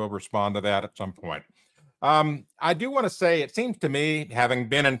ago. I will respond to that at some point. I do want to say, it seems to me, having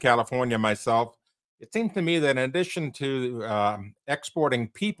been in California myself, it seems to me that in addition to exporting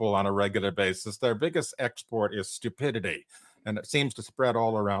people on a regular basis, their biggest export is stupidity. And it seems to spread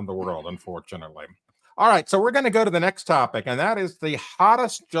all around the world, unfortunately. All right, so we're going to go to the next topic, and that is the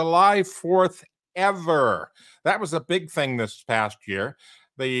hottest July 4th ever. That was a big thing this past year.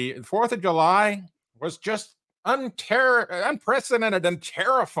 The 4th of July was just unprecedented and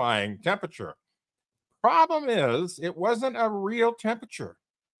terrifying temperature. Problem is, it wasn't a real temperature.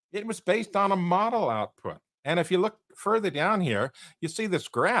 It was based on a model output. And if you look further down here, you see this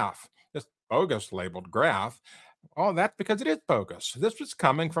graph, this bogus labeled graph. Oh, that's because it is bogus. This was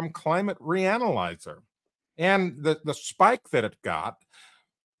coming from Climate Reanalyzer. And the spike that it got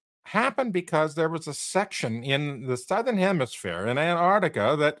happened because there was a section in the southern hemisphere in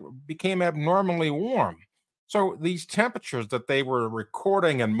Antarctica that became abnormally warm. So these temperatures that they were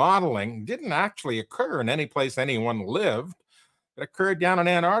recording and modeling didn't actually occur in any place anyone lived. It occurred down in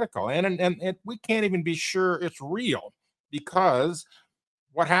Antarctica. And we can't even be sure it's real, because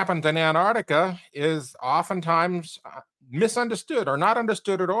what happens in Antarctica is oftentimes misunderstood or not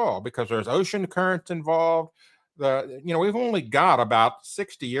understood at all, because there's ocean currents involved. We've only got about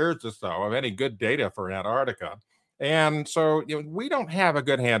 60 years or so of any good data for Antarctica. And so we don't have a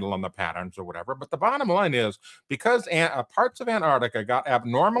good handle on the patterns or whatever. But the bottom line is, because parts of Antarctica got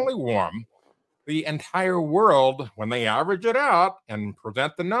abnormally warm, the entire world, when they average it out and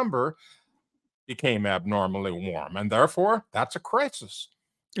present the number, became abnormally warm. And therefore, that's a crisis.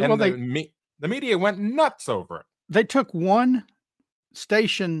 And the media went nuts over it. They took one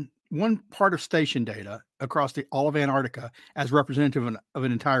part of station data across all of Antarctica as representative of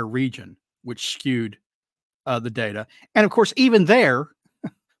an entire region, which skewed the data. And of course, even there,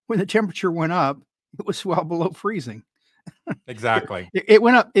 when the temperature went up, it was well below freezing. Exactly. It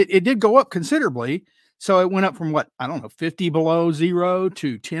went up. It did go up considerably. So it went up from 50 below zero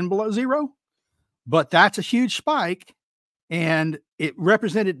to 10 below zero. but that's a huge spike. And it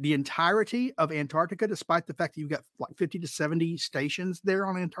represented the entirety of Antarctica, despite the fact that you've got like 50 to 70 stations there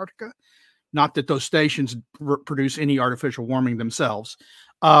on Antarctica. Not that those stations produce any artificial warming themselves.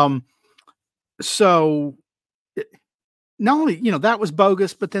 So not only, that was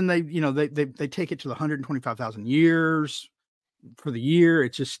bogus, but then they take it to the 125,000 years for the year.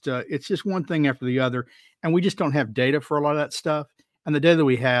 It's just one thing after the other. And we just don't have data for a lot of that stuff. And the data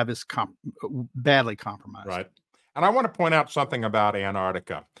we have is badly compromised. Right. And I want to point out something about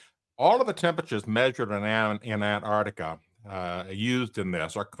Antarctica. All of the temperatures measured in Antarctica used in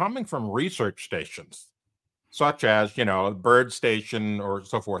this are coming from research stations, such as, bird station or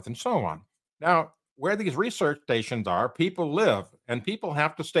so forth and so on. Now, where these research stations are, people live, and people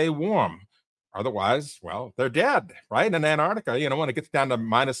have to stay warm. Otherwise, well, they're dead, right? In Antarctica, when it gets down to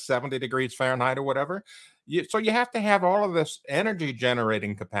minus 70 degrees Fahrenheit or whatever. So you have to have all of this energy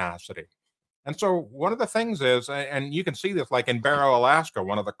generating capacity. And so one of the things is, and you can see this like in Barrow, Alaska,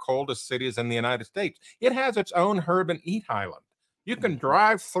 one of the coldest cities in the United States, it has its own herb and eat island. You can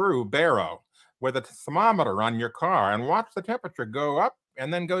drive through Barrow with a thermometer on your car and watch the temperature go up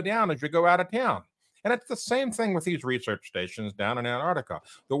and then go down as you go out of town. And it's the same thing with these research stations down in Antarctica.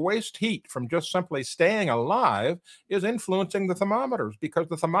 The waste heat from just simply staying alive is influencing the thermometers because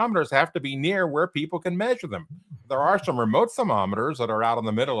the thermometers have to be near where people can measure them. There are some remote thermometers that are out in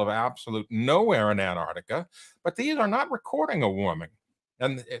the middle of absolute nowhere in Antarctica, but these are not recording a warming.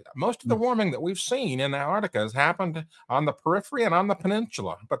 And most of the warming that we've seen in Antarctica has happened on the periphery and on the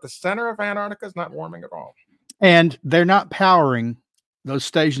peninsula, but the center of Antarctica is not warming at all. And they're not powering those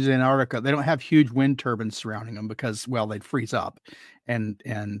stations in Antarctica. They don't have huge wind turbines surrounding them because, well, they'd freeze up and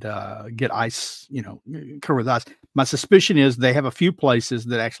get ice, covered with ice. My suspicion is they have a few places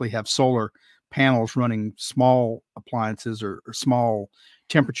that actually have solar panels running small appliances or small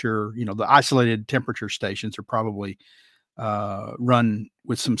temperature, the isolated temperature stations are probably run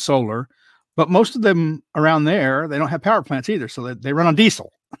with some solar, but most of them around there, they don't have power plants either. So they run on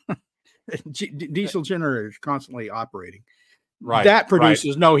diesel, diesel generators constantly operating. Right. That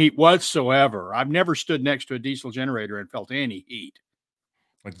produces no heat whatsoever. I've never stood next to a diesel generator and felt any heat.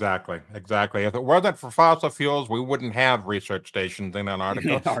 Exactly. If it wasn't for fossil fuels, we wouldn't have research stations in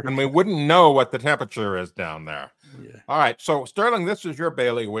Antarctica, and we wouldn't know what the temperature is down there. Yeah. All right. So, Sterling, this is your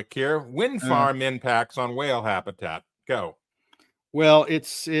bailiwick here. Wind farm impacts on whale habitat. Go. Well,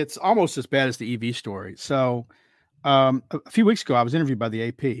 it's almost as bad as the EV story. So, a few weeks ago, I was interviewed by the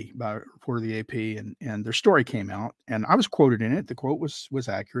AP, by a reporter of the AP, and their story came out, and I was quoted in it. The quote was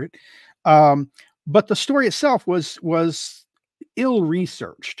accurate, but the story itself was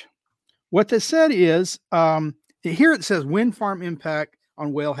ill-researched. What they said is, here it says wind farm impact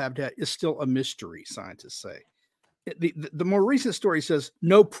on whale habitat is still a mystery, scientists say. The more recent story says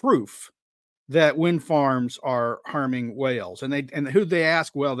no proof that wind farms are harming whales, and who they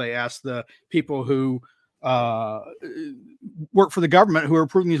ask? Well, they ask the people who work for the government who are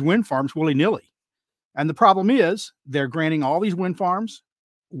approving these wind farms willy-nilly. And the problem is they're granting all these wind farms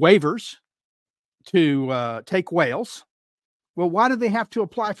waivers to take whales. Well, why do they have to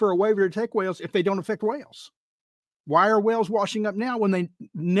apply for a waiver to take whales if they don't affect whales? Why are whales washing up now when they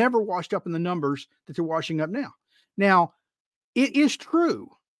never washed up in the numbers that they're washing up now? Now, it is true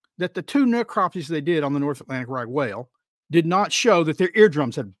that the 2 necropsies they did on the North Atlantic right whale did not show that their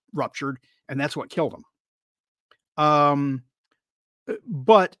eardrums had ruptured, and that's what killed them.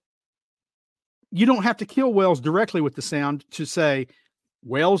 But you don't have to kill whales directly with the sound to say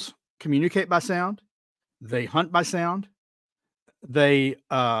whales communicate by sound. They hunt by sound. They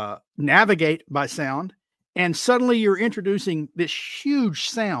navigate by sound. And suddenly you're introducing this huge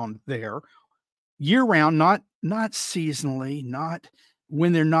sound there year round, not seasonally, not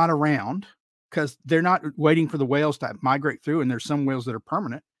when they're not around, because they're not waiting for the whales to migrate through. And there's some whales that are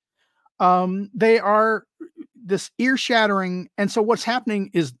permanent. They are this ear shattering. And so what's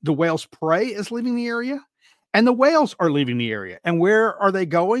happening is the whale's prey is leaving the area and the whales are leaving the area. And where are they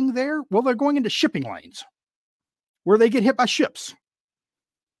going there? Well, they're going into shipping lanes where they get hit by ships.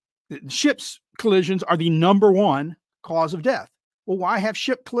 Ships collisions are the number one cause of death. Well, why have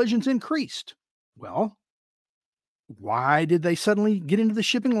ship collisions increased? Well, why did they suddenly get into the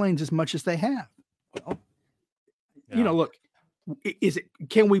shipping lanes as much as they have? Well, look,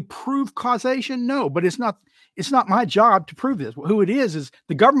 can we prove causation? No, but it's not my job to prove this. Who it is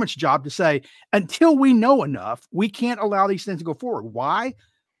the government's job to say, until we know enough, we can't allow these things to go forward. Why?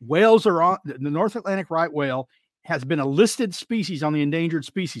 Whales are on the North Atlantic right whale has been a listed species on the endangered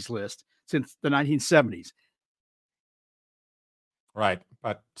species list since the 1970s. Right.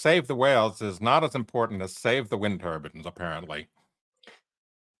 But save the whales is not as important as save the wind turbines, apparently.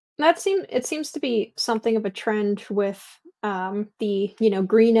 It seems to be something of a trend with the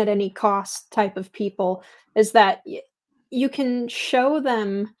green at any cost type of people, is that you can show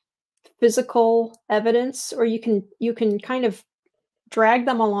them physical evidence, or you can kind of drag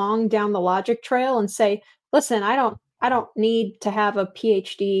them along down the logic trail and say, listen, I don't need to have a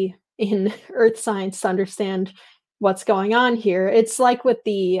PhD in earth science to understand what's going on here. It's like with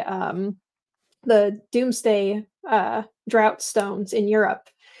the doomsday drought stones in Europe.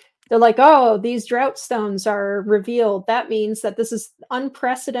 They're like, oh, these drought stones are revealed. That means that this is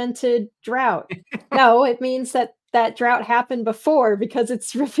unprecedented drought. No, it means that that drought happened before because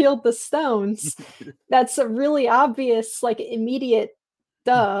it's revealed the stones. That's a really obvious, like, immediate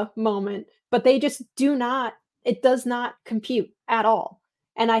duh moment, but they just it does not compute at all.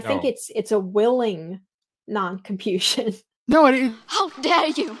 And I think No. it's a willing non-computation. No, it How dare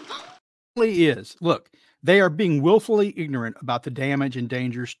you? really is. Look, they are being willfully ignorant about the damage and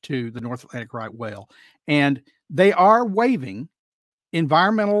dangers to the North Atlantic right whale. And they are waiving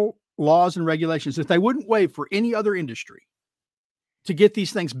environmental laws and regulations that they wouldn't waive for any other industry to get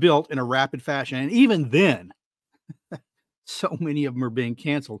these things built in a rapid fashion. And even then, so many of them are being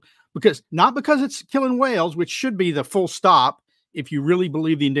canceled not because it's killing whales, which should be the full stop if you really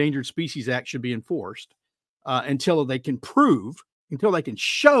believe the Endangered Species Act should be enforced, until they can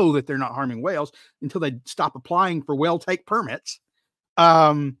show that they're not harming whales, until they stop applying for whale take permits.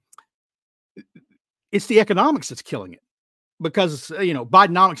 It's the economics that's killing it, because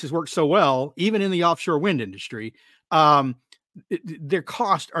Bidenomics has worked so well, even in the offshore wind industry. Their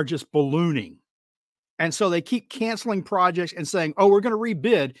costs are just ballooning. And so they keep canceling projects and saying, oh, we're going to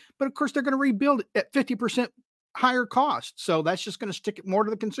rebid. But of course, they're going to rebuild at 50% higher cost. So that's just going to stick it more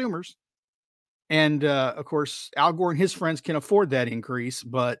to the consumers. And of course, Al Gore and his friends can afford that increase,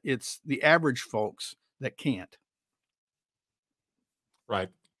 but it's the average folks that can't. Right.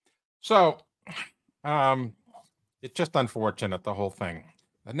 So it's just unfortunate, the whole thing.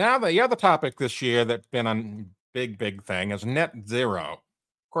 And now the other topic this year that's been a big thing is net zero.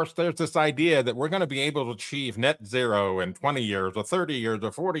 Of course, there's this idea that we're going to be able to achieve net zero in 20 years or 30 years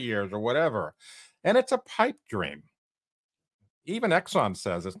or 40 years or whatever. And it's a pipe dream. Even Exxon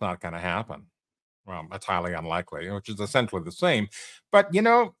says it's not going to happen. Well, it's highly unlikely, which is essentially the same. But, as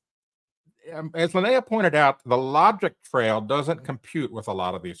Linnea pointed out, the logic trail doesn't compute with a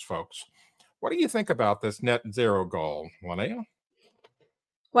lot of these folks. What do you think about this net zero goal, Linnea?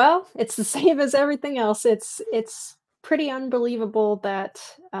 Well, it's the same as everything else. It's pretty unbelievable that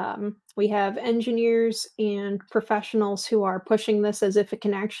we have engineers and professionals who are pushing this as if it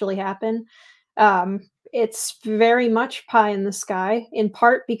can actually happen. It's very much pie in the sky, in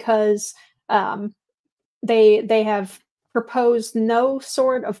part because they have proposed no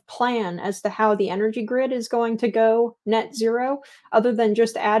sort of plan as to how the energy grid is going to go net zero, other than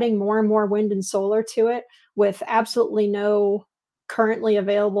just adding more and more wind and solar to it with absolutely no currently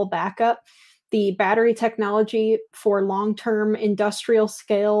available backup. The battery technology for long-term industrial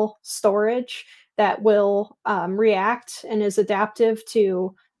scale storage that will react and is adaptive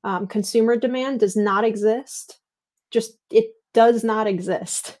to consumer demand does not exist. It does not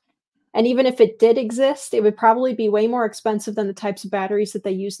exist. And even if it did exist, it would probably be way more expensive than the types of batteries that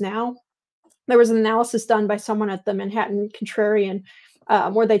they use now. There was an analysis done by someone at the Manhattan Contrarian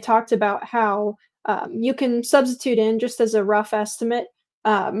where they talked about how you can substitute in, just as a rough estimate,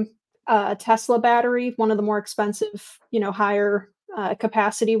 a Tesla battery, one of the more expensive, higher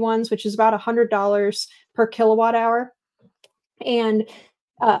capacity ones, which is about $100 per kilowatt hour. And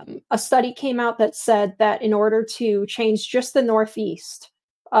a study came out that said that in order to change just the Northeast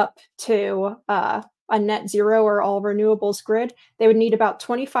up to a net zero or all renewables grid, they would need about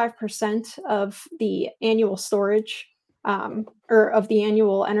 25% of the annual storage or of the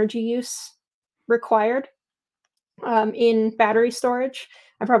annual energy use required in battery storage.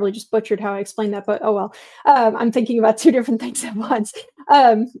 I probably just butchered how I explained that, but oh well. I'm thinking about two different things at once.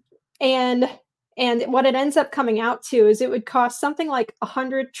 And what it ends up coming out to is it would cost something like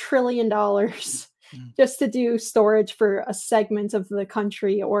 $100 trillion just to do storage for a segment of the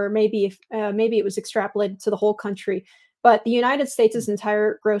country, or maybe it was extrapolated to the whole country. But the United States'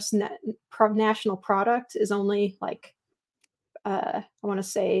 entire gross national product is only like, I want to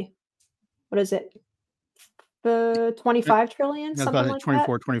say, what is it? The 25 trillion, That's something about like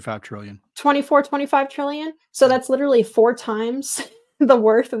 24, that. 25 trillion. 25 trillion. So that's literally 4 times the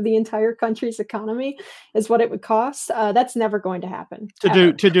worth of the entire country's economy is what it would cost. That's never going to happen.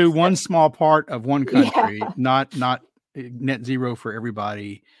 To do one small part of one country, Yeah. not net zero for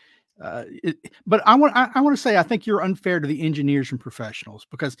everybody. But I want to say I think you're unfair to the engineers and professionals,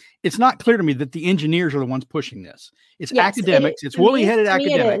 because it's not clear to me that the engineers are the ones pushing this. It's academics. It's woolly-headed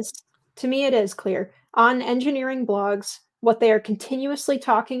academics. To me, it is clear. On engineering blogs, what they are continuously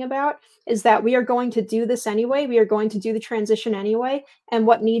talking about is that we are going to do this anyway. We are going to do the transition anyway. And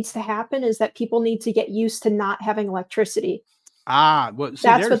what needs to happen is that people need to get used to not having electricity. Well, see,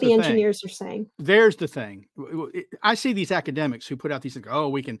 that's what the engineers are saying. There's the thing. I see these academics who put out these things. Oh,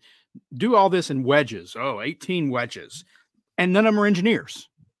 we can do all this in wedges. 18 wedges, and none of them are engineers.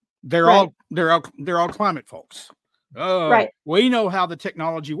 They're all climate folks. Right. We know how the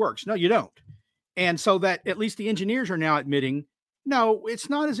technology works. No, you don't. And so that at least the engineers are now admitting, no, it's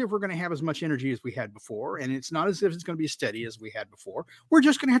not as if we're going to have as much energy as we had before, and it's not as if it's going to be as steady as we had before. We're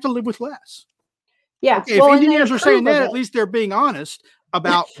just going to have to live with less. Yeah. Okay, if engineers are saying that, at least they're being honest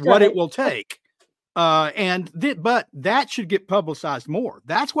about what it will take. But that should get publicized more.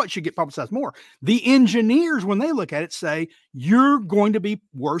 That's what should get publicized more. The engineers, when they look at it, say you're going to be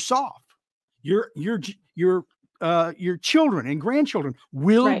worse off. Your children and grandchildren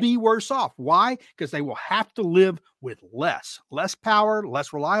will be worse off. Why? Because they will have to live with less power,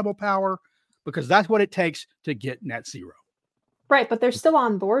 less reliable power, because that's what it takes to get net zero. Right, but they're still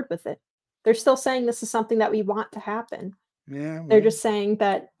on board with it. They're still saying this is something that we want to happen. Yeah, well, they're just saying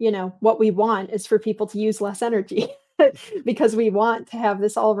that, what we want is for people to use less energy because we want to have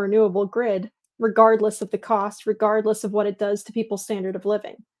this all renewable grid, regardless of the cost, regardless of what it does to people's standard of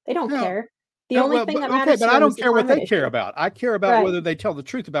living. They don't care. The only thing that matters. Okay, but I don't care what they care about. I care about whether they tell the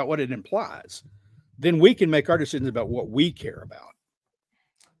truth about what it implies. Then we can make our decisions about what we care about.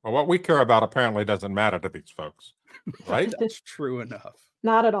 Well, what we care about apparently doesn't matter to these folks, right? That's true enough.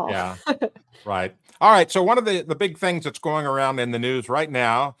 Not at all. Yeah, right. All right. So one of the big things that's going around in the news right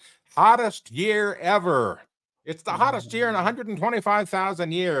now, hottest year ever. It's the hottest year in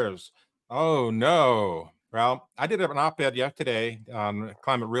 125,000 years. Oh, no. Well, I did an op-ed yesterday on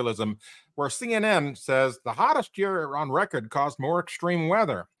climate realism where CNN says the hottest year on record caused more extreme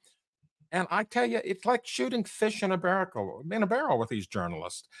weather. And I tell you, it's like shooting fish in a barrel with these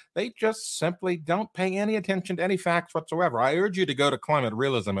journalists. They just simply don't pay any attention to any facts whatsoever. I urge you to go to Climate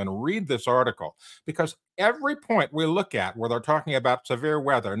Realism and read this article, because every point we look at where they're talking about severe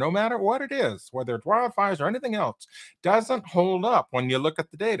weather, no matter what it is, whether it's wildfires or anything else, doesn't hold up when you look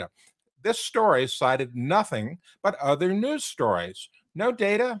at the data. This story cited nothing but other news stories. No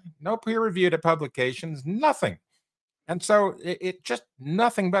data, no peer-reviewed publications, nothing. And so it just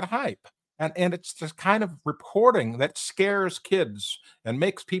nothing but hype. And it's this kind of reporting that scares kids and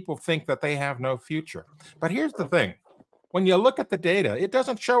makes people think that they have no future. But here's the thing. When you look at the data, it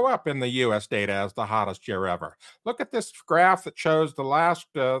doesn't show up in the U.S. data as the hottest year ever. Look at this graph that shows the last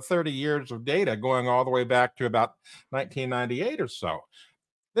 30 years of data going all the way back to about 1998 or so.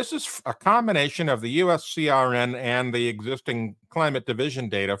 This is a combination of the U.S. CRN and the existing climate division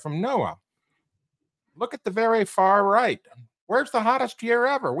data from NOAA. Look at the very far right. Where's the hottest year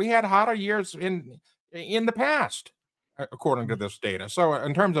ever? We had hotter years in the past, according to this data. So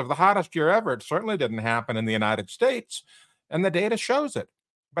in terms of the hottest year ever, it certainly didn't happen in the United States, and the data shows it.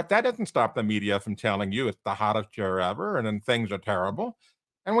 But that doesn't stop the media from telling you it's the hottest year ever and then things are terrible.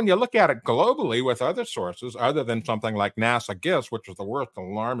 And when you look at it globally with other sources, other than something like NASA GISS, which is the worst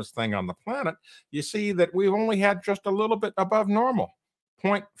alarmist thing on the planet, you see that we've only had just a little bit above normal.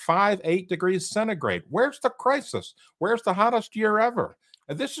 0.58 degrees centigrade. Where's the crisis? Where's the hottest year ever?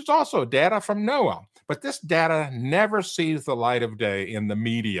 And this is also data from NOAA, but this data never sees the light of day in the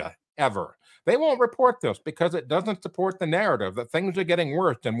media, ever. They won't report this because it doesn't support the narrative that things are getting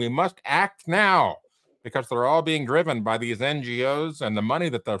worse and we must act now, because they're all being driven by these NGOs and the money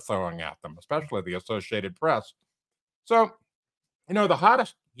that they're throwing at them, especially the Associated Press. So, the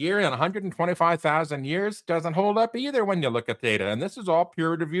hottest year in 125,000 years doesn't hold up either when you look at data. And this is all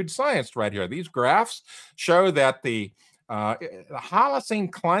peer-reviewed science right here. These graphs show that the Holocene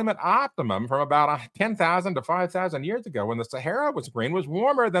climate optimum from about 10,000 to 5,000 years ago, when the Sahara was green, was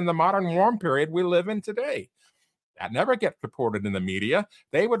warmer than the modern warm period we live in today. That never gets reported in the media.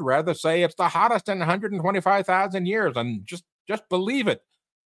 They would rather say it's the hottest in 125,000 years and just believe it.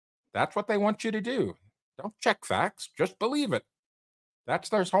 That's what they want you to do. Don't check facts, just believe it. That's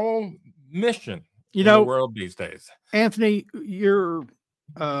their whole mission in the world these days. Anthony,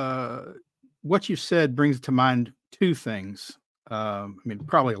 what you said brings to mind two things.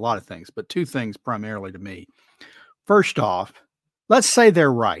 Probably a lot of things, but two things primarily to me. First off, let's say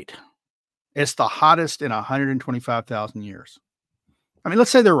they're right. It's the hottest in 125,000 years.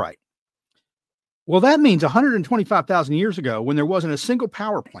 Let's say they're right. Well, that means 125,000 years ago, when there wasn't a single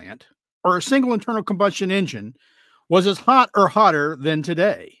power plant or a single internal combustion engine, was as hot or hotter than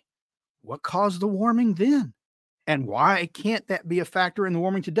today. what caused the warming then? And why can't that be a factor in the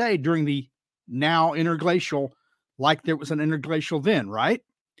warming today during the now interglacial, like there was an interglacial then, right?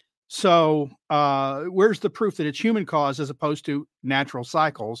 So where's the proof that it's human caused as opposed to natural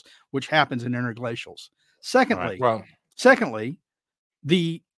cycles, which happens in interglacials? Secondly,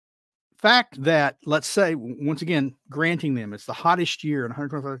 the fact that, let's say, once again, granting them it's the hottest year in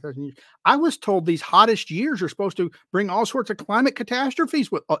 125,000 years, I was told these hottest years are supposed to bring all sorts of climate catastrophes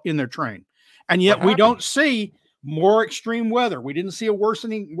in their train. And yet we don't see more extreme weather. We didn't see a worse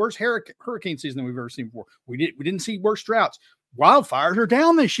hurricane season than we've ever seen before. We didn't see worse droughts. Wildfires are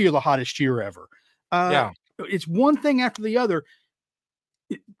down this year, the hottest year ever. It's one thing after the other.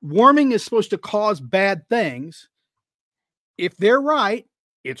 Warming is supposed to cause bad things. If they're right,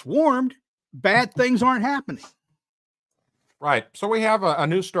 it's warmed, bad things aren't happening. Right. So we have a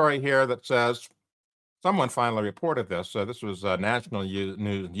news story here that says, someone finally reported this. So this was national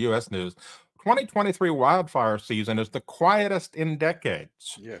news, U.S. news. 2023 wildfire season is the quietest in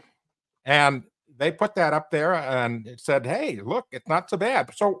decades. Yeah. And they put that up there and it said, hey, look, it's not so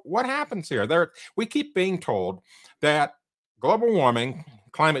bad. So what happens here? We keep being told that global warming,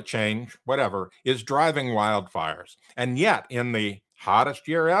 climate change, whatever, is driving wildfires. And yet in the hottest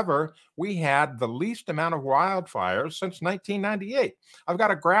year ever, we had the least amount of wildfires since 1998. I've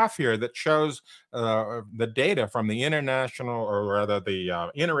got a graph here that shows the data from the International, or rather the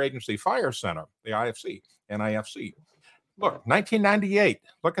Interagency Fire Center, the NIFC. Look, 1998,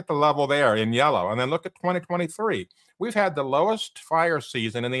 look at the level there in yellow, and then look at 2023. We've had the lowest fire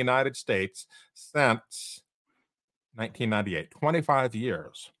season in the United States since 1998, 25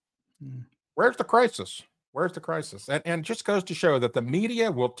 years. Where's the crisis? Where's the crisis? And just goes to show that the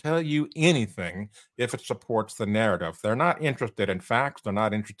media will tell you anything if it supports the narrative. They're not interested in facts. They're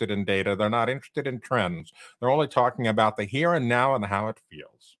not interested in data. They're not interested in trends. They're only talking about the here and now and how it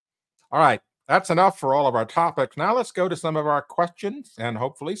feels. All right, that's enough for all of our topics. Now let's go to some of our questions and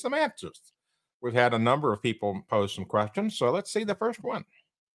hopefully some answers. We've had a number of people pose some questions, so let's see the first one.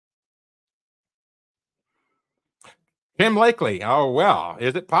 Tim Lakely,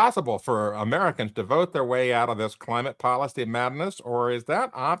 is it possible for Americans to vote their way out of this climate policy madness, or is that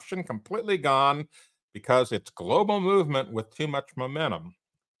option completely gone because it's global movement with too much momentum?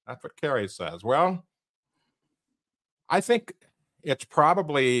 That's what Kerry says. Well, I think it's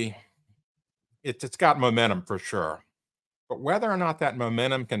probably, it's got momentum for sure. But whether or not that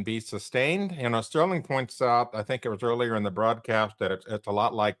momentum can be sustained, Sterling points out, I think it was earlier in the broadcast, that it's a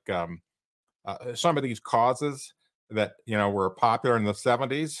lot like some of these causes that were popular in the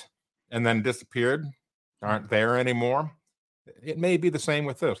 70s and then disappeared, aren't there anymore. It may be the same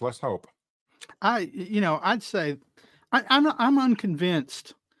with this. Let's hope. I'd say I'm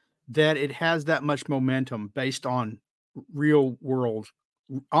unconvinced that it has that much momentum based on real world,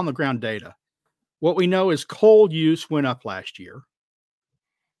 on the ground data. What we know is coal use went up last year.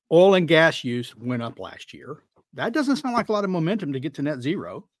 Oil and gas use went up last year. That doesn't sound like a lot of momentum to get to net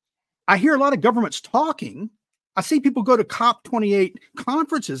zero. I hear a lot of governments talking. I see people go to COP28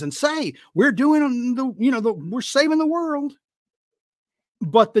 conferences and say, we're doing we're saving the world.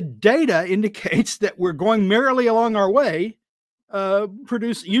 But the data indicates that we're going merrily along our way,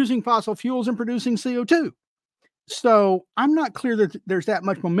 using fossil fuels and producing CO2. So I'm not clear that there's that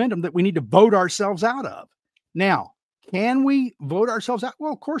much momentum that we need to vote ourselves out of. Now, can we vote ourselves out?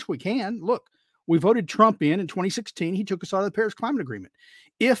 Well, of course we can. Look, we voted Trump in 2016. He took us out of the Paris Climate Agreement.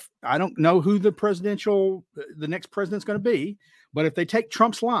 I don't know who the next president's going to be, but if they take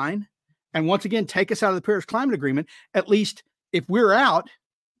Trump's line and once again take us out of the Paris Climate Agreement, at least if we're out,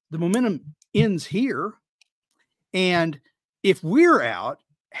 the momentum ends here. And if we're out,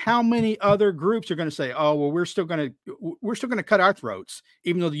 how many other groups are going to say, oh, well, we're still going to cut our throats,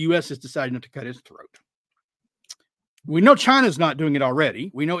 even though the U.S. has decided not to cut its throat? We know China's not doing it already.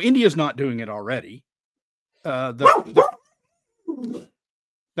 We know India's not doing it already.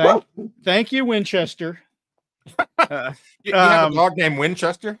 Thank you, Winchester. You have a dog named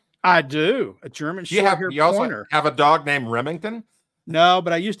Winchester? I do. A German short-haired You also pointer. have a dog named Remington? No,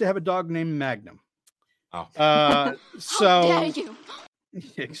 but I used to have a dog named Magnum. Oh. How dare you?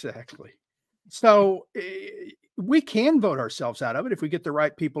 Exactly. So we can vote ourselves out of it if we get the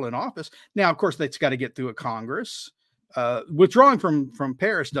right people in office. Now, of course, that's got to get through a Congress. Withdrawing from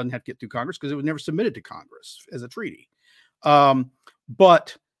Paris doesn't have to get through Congress because it was never submitted to Congress as a treaty.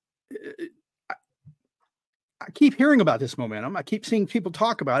 But I keep hearing about this momentum. I keep seeing people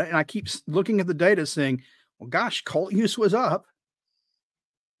talk about it, and I keep looking at the data saying, well, gosh, coal use was up.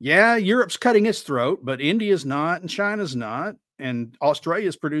 Yeah, Europe's cutting its throat, but India's not, and China's not, and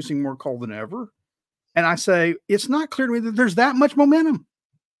Australia's producing more coal than ever. And I say, it's not clear to me that there's that much momentum.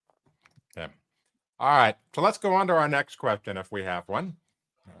 All right, so let's go on to our next question if we have one.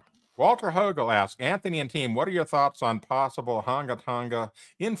 Walter Hogel asks, Anthony and team, what are your thoughts on possible Tonga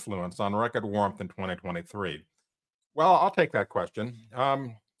influence on record warmth in 2023? Well, I'll take that question.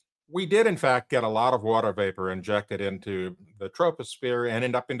 We did, in fact, get a lot of water vapor injected into the troposphere and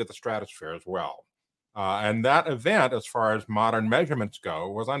end up into the stratosphere as well. And that event, as far as modern measurements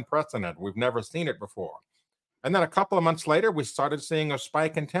go, was unprecedented. We've never seen it before. And then a couple of months later, we started seeing a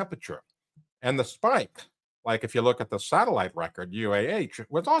spike in temperature. And the spike, like if you look at the satellite record, UAH,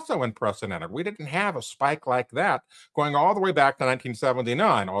 was also unprecedented. We didn't have a spike like that going all the way back to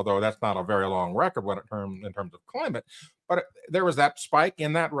 1979, although that's not a very long record in terms of climate. But there was that spike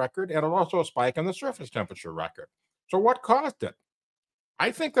in that record, and also a spike in the surface temperature record. So what caused it?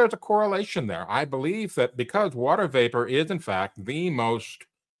 I think there's a correlation there. I believe that because water vapor is, in fact, the most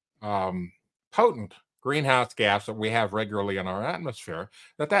potent greenhouse gas that we have regularly in our atmosphere,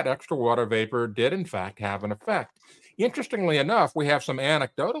 that extra water vapor did, in fact, have an effect. Interestingly enough, we have some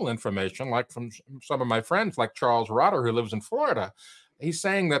anecdotal information, like from some of my friends, like Charles Rotter, who lives in Florida. He's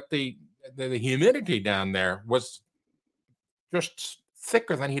saying that the humidity down there was just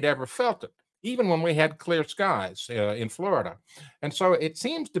thicker than he'd ever felt it, even when we had clear skies in Florida. And so it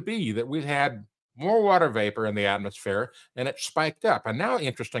seems to be that we've had more water vapor in the atmosphere, and it spiked up. And now,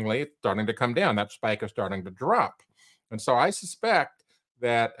 interestingly, it's starting to come down. That spike is starting to drop. And so I suspect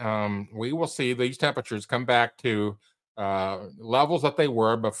that we will see these temperatures come back to levels that they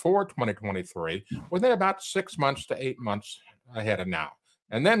were before 2023 within about 6 months to 8 months ahead of now.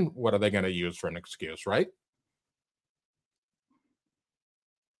 And then what are they going to use for an excuse, right?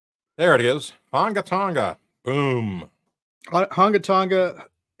 There it is. Tonga. Boom. Tonga.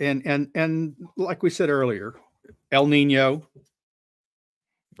 And like we said earlier, El Nino,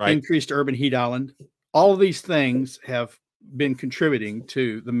 right, increased urban heat island, all of these things have been contributing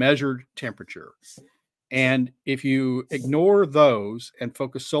to the measured temperature. And if you ignore those and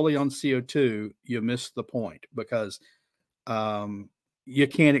focus solely on CO2, you miss the point, because you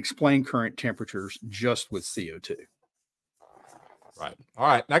can't explain current temperatures just with CO2. Right. All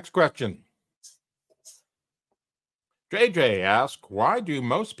right. Next question. JJ asks, why do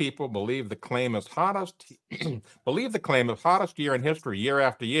most people believe the claim is hottest year in history year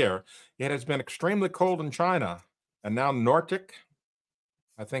after year? It has been extremely cold in China, and now Nordic.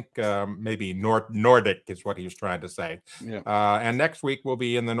 I think maybe Nordic is what he was trying to say. Yeah. And next week we'll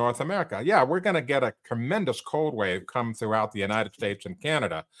be in the North America. Yeah, we're going to get a tremendous cold wave come throughout the United States and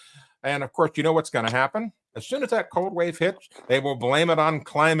Canada. And of course, you know what's going to happen? As soon as that cold wave hits, they will blame it on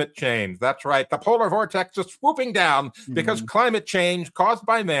climate change. That's right. The polar vortex is swooping down because climate change caused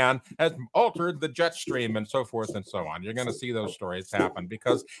by man has altered the jet stream and so forth and so on. You're going to see those stories happen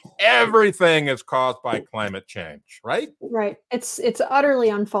because everything is caused by climate change, right? Right. It's utterly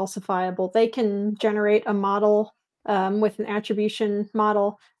unfalsifiable. They can generate a model with an attribution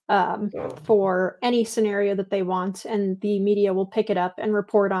model for any scenario that they want, and the media will pick it up and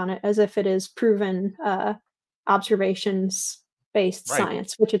report on it as if it is proven observations-based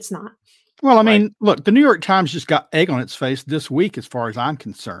science, which it's not. Well, I mean, look, the New York Times just got egg on its face this week, as far as I'm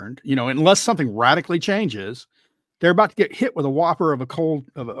concerned. You know, unless something radically changes, they're about to get hit with a whopper of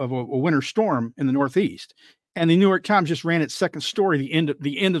a winter storm in the Northeast. And the New York Times just ran its second story,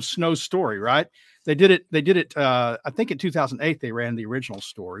 the end of Snow's story, right? They did it. I think in 2008 they ran the original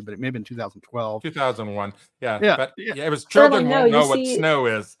story, but it may have been 2012, 2001. Yeah. But it was children won't know what snow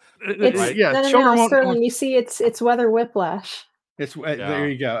is. Right? Children won't. Sterling, you see, it's weather whiplash. There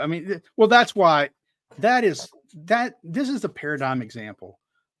you go. I mean, well, that's why this is the paradigm example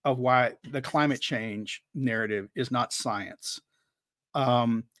of why the climate change narrative is not science.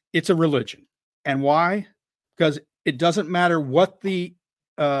 It's a religion, and why? Because it doesn't matter what the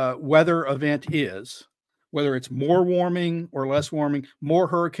weather event is, whether it's more warming or less warming, more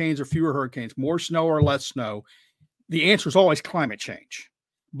hurricanes or fewer hurricanes, more snow or less snow. The answer is always climate change.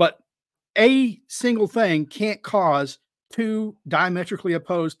 But a single thing can't cause two diametrically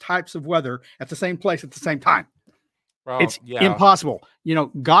opposed types of weather at the same place at the same time. Well, it's impossible. You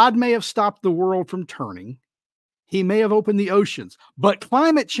know, God may have stopped the world from turning. He may have opened the oceans, but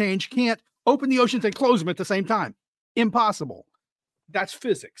climate change can't open the oceans and close them at the same time. Impossible. That's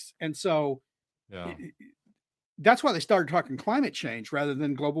physics. And so that's why they started talking climate change rather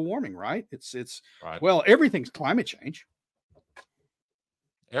than global warming, right? It's right. Well, everything's climate change.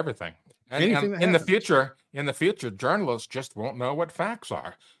 Everything. And in the future, journalists just won't know what facts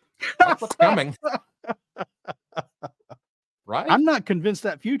are. That's what's coming. Right? I'm not convinced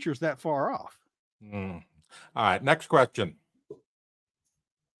that future's that far off. All right, next question. Do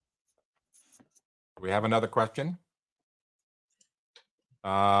we have another question?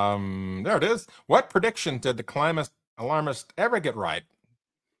 There it is. What prediction did the climate alarmist ever get right?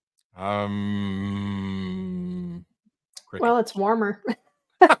 Well, it's warmer.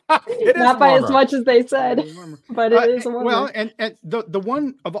 It is Not by as warmer. much as they said, but it is warmer. Well, and the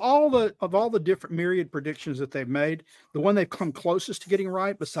one of all the different myriad predictions that they've made, the one they've come closest to getting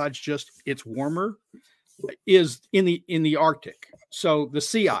right, besides just it's warmer, is in the Arctic. So the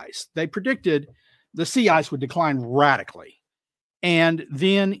sea ice. They predicted the sea ice would decline radically. And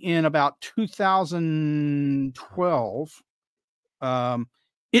then in about 2012,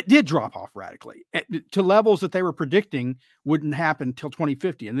 it did drop off radically to levels that they were predicting wouldn't happen until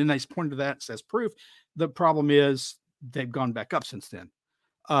 2050. And then they pointed to that as proof. The problem is they've gone back up since then.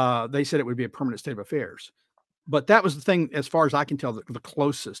 They said it would be a permanent state of affairs. But that was the thing, as far as I can tell, the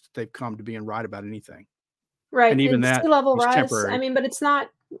closest they've come to being right about anything. Right. And even and that sea level was rise, temporary. I mean, but it's not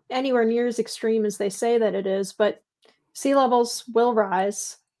anywhere near as extreme as they say that it is. But sea levels will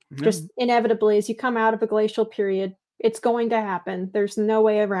rise just inevitably as you come out of a glacial period. It's going to happen. There's no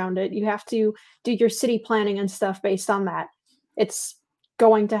way around it. You have to do your city planning and stuff based on that. It's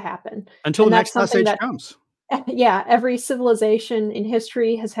going to happen. Until And the that's next ice something age that- comes. Yeah, every civilization in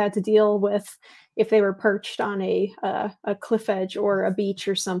history has had to deal with if they were perched on a cliff edge or a beach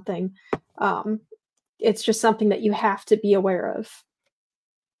or something. It's just something that you have to be aware of.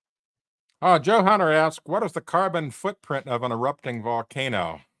 Joe Hunter asked, what is the carbon footprint of an erupting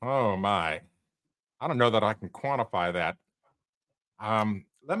volcano? Oh, my. I don't know that I can quantify that.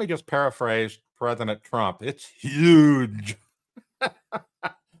 Let me just paraphrase President Trump. It's huge.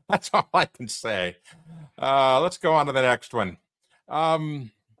 That's all I can say. Let's go on to the next one.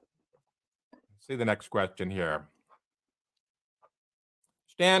 See the next question here.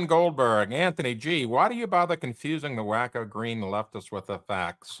 Stan Goldberg, Anthony G., why do you bother confusing the wacko green leftists with the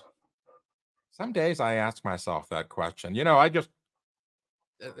facts? Some days I ask myself that question. You know,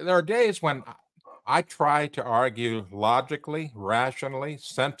 there are days when I try to argue logically, rationally,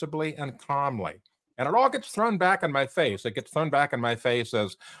 sensibly, and calmly. And it all gets thrown back in my face. It gets thrown back in my face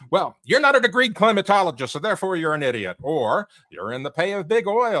as, well, you're not a degreed climatologist, so therefore you're an idiot. Or you're in the pay of big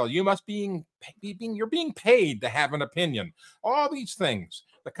oil. You must you're being paid to have an opinion. All these things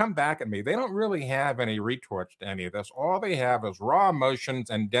that come back at me, they don't really have any retorts to any of this. All they have is raw emotions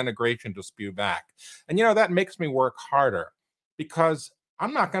and denigration to spew back. And, you know, that makes me work harder because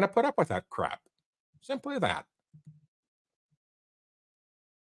I'm not going to put up with that crap. Simply that.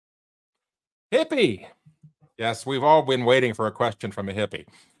 Hippie. Yes, we've all been waiting for a question from a hippie.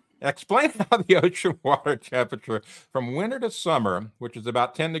 Explain how the ocean water temperature from winter to summer, which is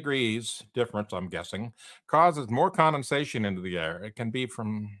about 10 degrees difference, I'm guessing, causes more condensation into the air. It can't be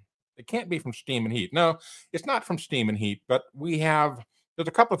from steam and heat. No, it's not from steam and heat, but there's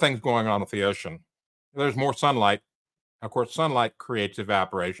a couple of things going on with the ocean. There's more sunlight. Of course, sunlight creates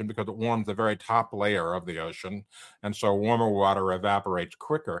evaporation because it warms the very top layer of the ocean, and so warmer water evaporates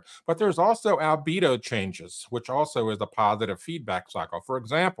quicker. But there's also albedo changes, which also is a positive feedback cycle. For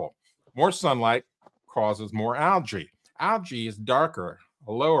example, more sunlight causes more algae. Algae is darker,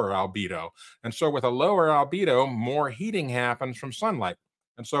 a lower albedo, and so with a lower albedo, more heating happens from sunlight.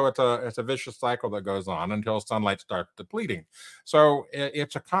 And so it's a vicious cycle that goes on until sunlight starts depleting. So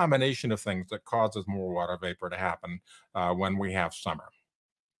it's a combination of things that causes more water vapor to happen when we have summer.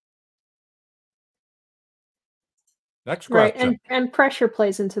 Next question. Right, and pressure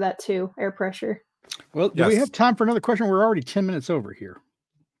plays into that too, air pressure. Well, do we have time for another question? We're already 10 minutes over here.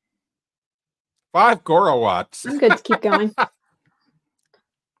 5 Gorowatts. I'm good to keep going. All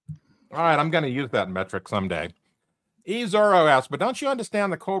right, I'm going to use that metric someday. Zoro asks, but don't you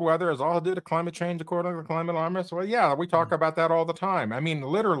understand the cold weather is all due to climate change, according to the climate alarmists? Well, yeah, we talk about that all the time. I mean,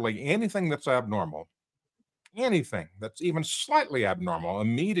 literally anything that's abnormal, anything that's even slightly abnormal,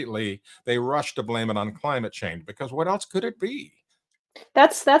 immediately they rush to blame it on climate change, because what else could it be?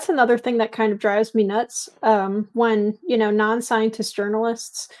 That's another thing that kind of drives me nuts. When, you know, non-scientist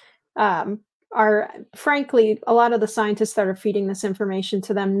journalists are, frankly, a lot of the scientists that are feeding this information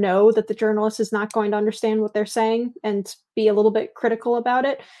to them know that the journalist is not going to understand what they're saying and be a little bit critical about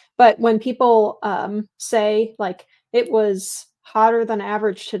it. But when people say, like, it was hotter than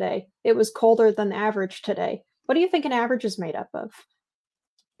average today, it was colder than average today, what do you think an average is made up of?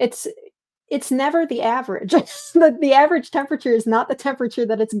 It's never the average. The average temperature is not the temperature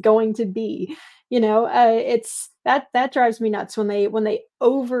that it's going to be. You know, it's that drives me nuts when they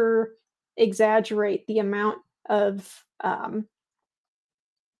over exaggerate the amount of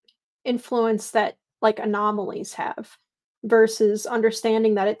influence that like anomalies have versus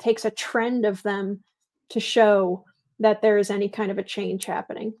understanding that it takes a trend of them to show that there is any kind of a change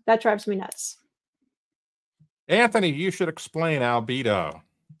happening. That drives me nuts. Anthony, you should explain albedo.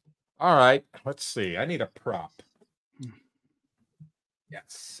 All right, let's see. I need a prop.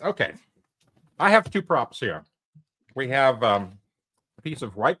 Yes. Okay. I have two props here. We have a piece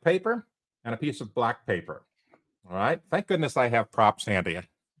of white paper and a piece of black paper. All right. Thank goodness I have props handy.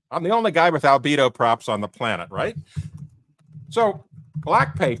 I'm the only guy with albedo props on the planet, right? So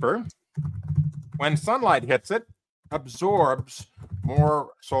black paper, when sunlight hits it, absorbs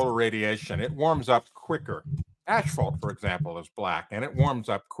more solar radiation. It warms up quicker. Asphalt, for example, is black, and it warms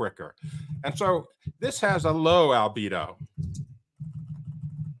up quicker. And so this has a low albedo.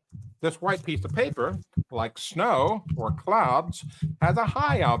 This white piece of paper, like snow or clouds, has a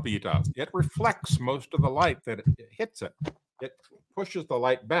high albedo. It reflects most of the light that it hits it. It pushes the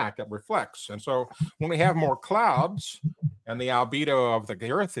light back, it reflects. And so when we have more clouds and the albedo of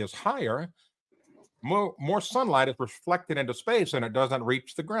the Earth is higher, more sunlight is reflected into space and it doesn't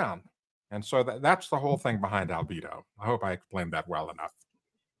reach the ground. And so that's the whole thing behind albedo. I hope I explained that well enough.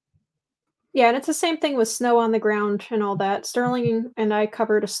 Yeah, and it's the same thing with snow on the ground and all that. Sterling and I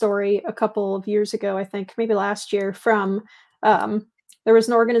covered a story a couple of years ago, I think, maybe last year, from there was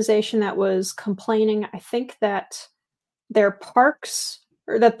an organization that was complaining, I think, that their parks,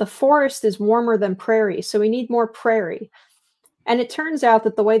 or that the forest is warmer than prairie, so we need more prairie. And it turns out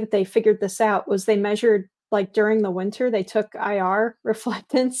that the way that they figured this out was they measured, like during the winter, they took IR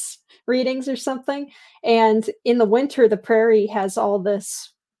reflectance readings or something. And in the winter, the prairie has all this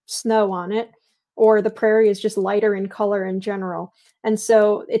snow on it, or the prairie is just lighter in color in general. And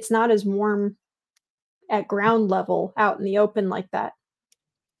so it's not as warm at ground level out in the open like that.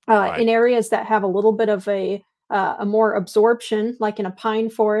 Right. In areas that have a little bit of a more absorption, like in a pine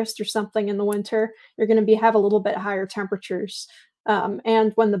forest or something in the winter, you're going to have a little bit higher temperatures.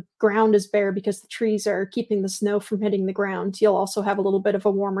 And when the ground is bare, because the trees are keeping the snow from hitting the ground, you'll also have a little bit of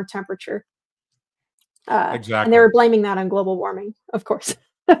a warmer temperature. Exactly. And they were blaming that on global warming, of course.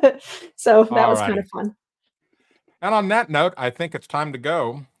 So that was kind of fun. And on that note, I think it's time to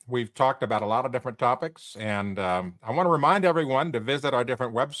go. We've talked about a lot of different topics, and I want to remind everyone to visit our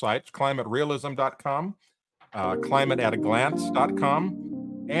different websites, climaterealism.com,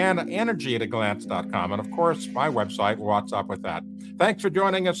 climateataglance.com, and energyataglance.com. And of course, my website, What's Up With That. Thanks for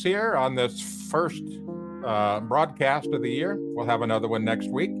joining us here on this first broadcast of the year. We'll have another one next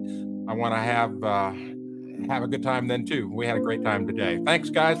week. I want to have a good time then too. We had a great time today. Thanks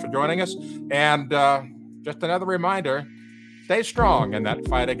guys for joining us. And just another reminder, stay strong in that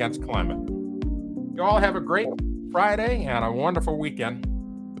fight against climate. You all have a great Friday and a wonderful weekend.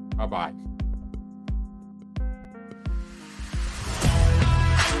 Bye-bye.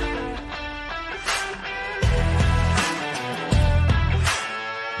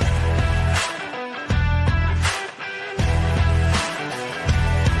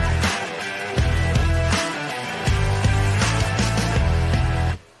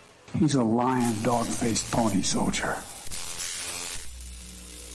 He's a lion, dog-faced pony soldier.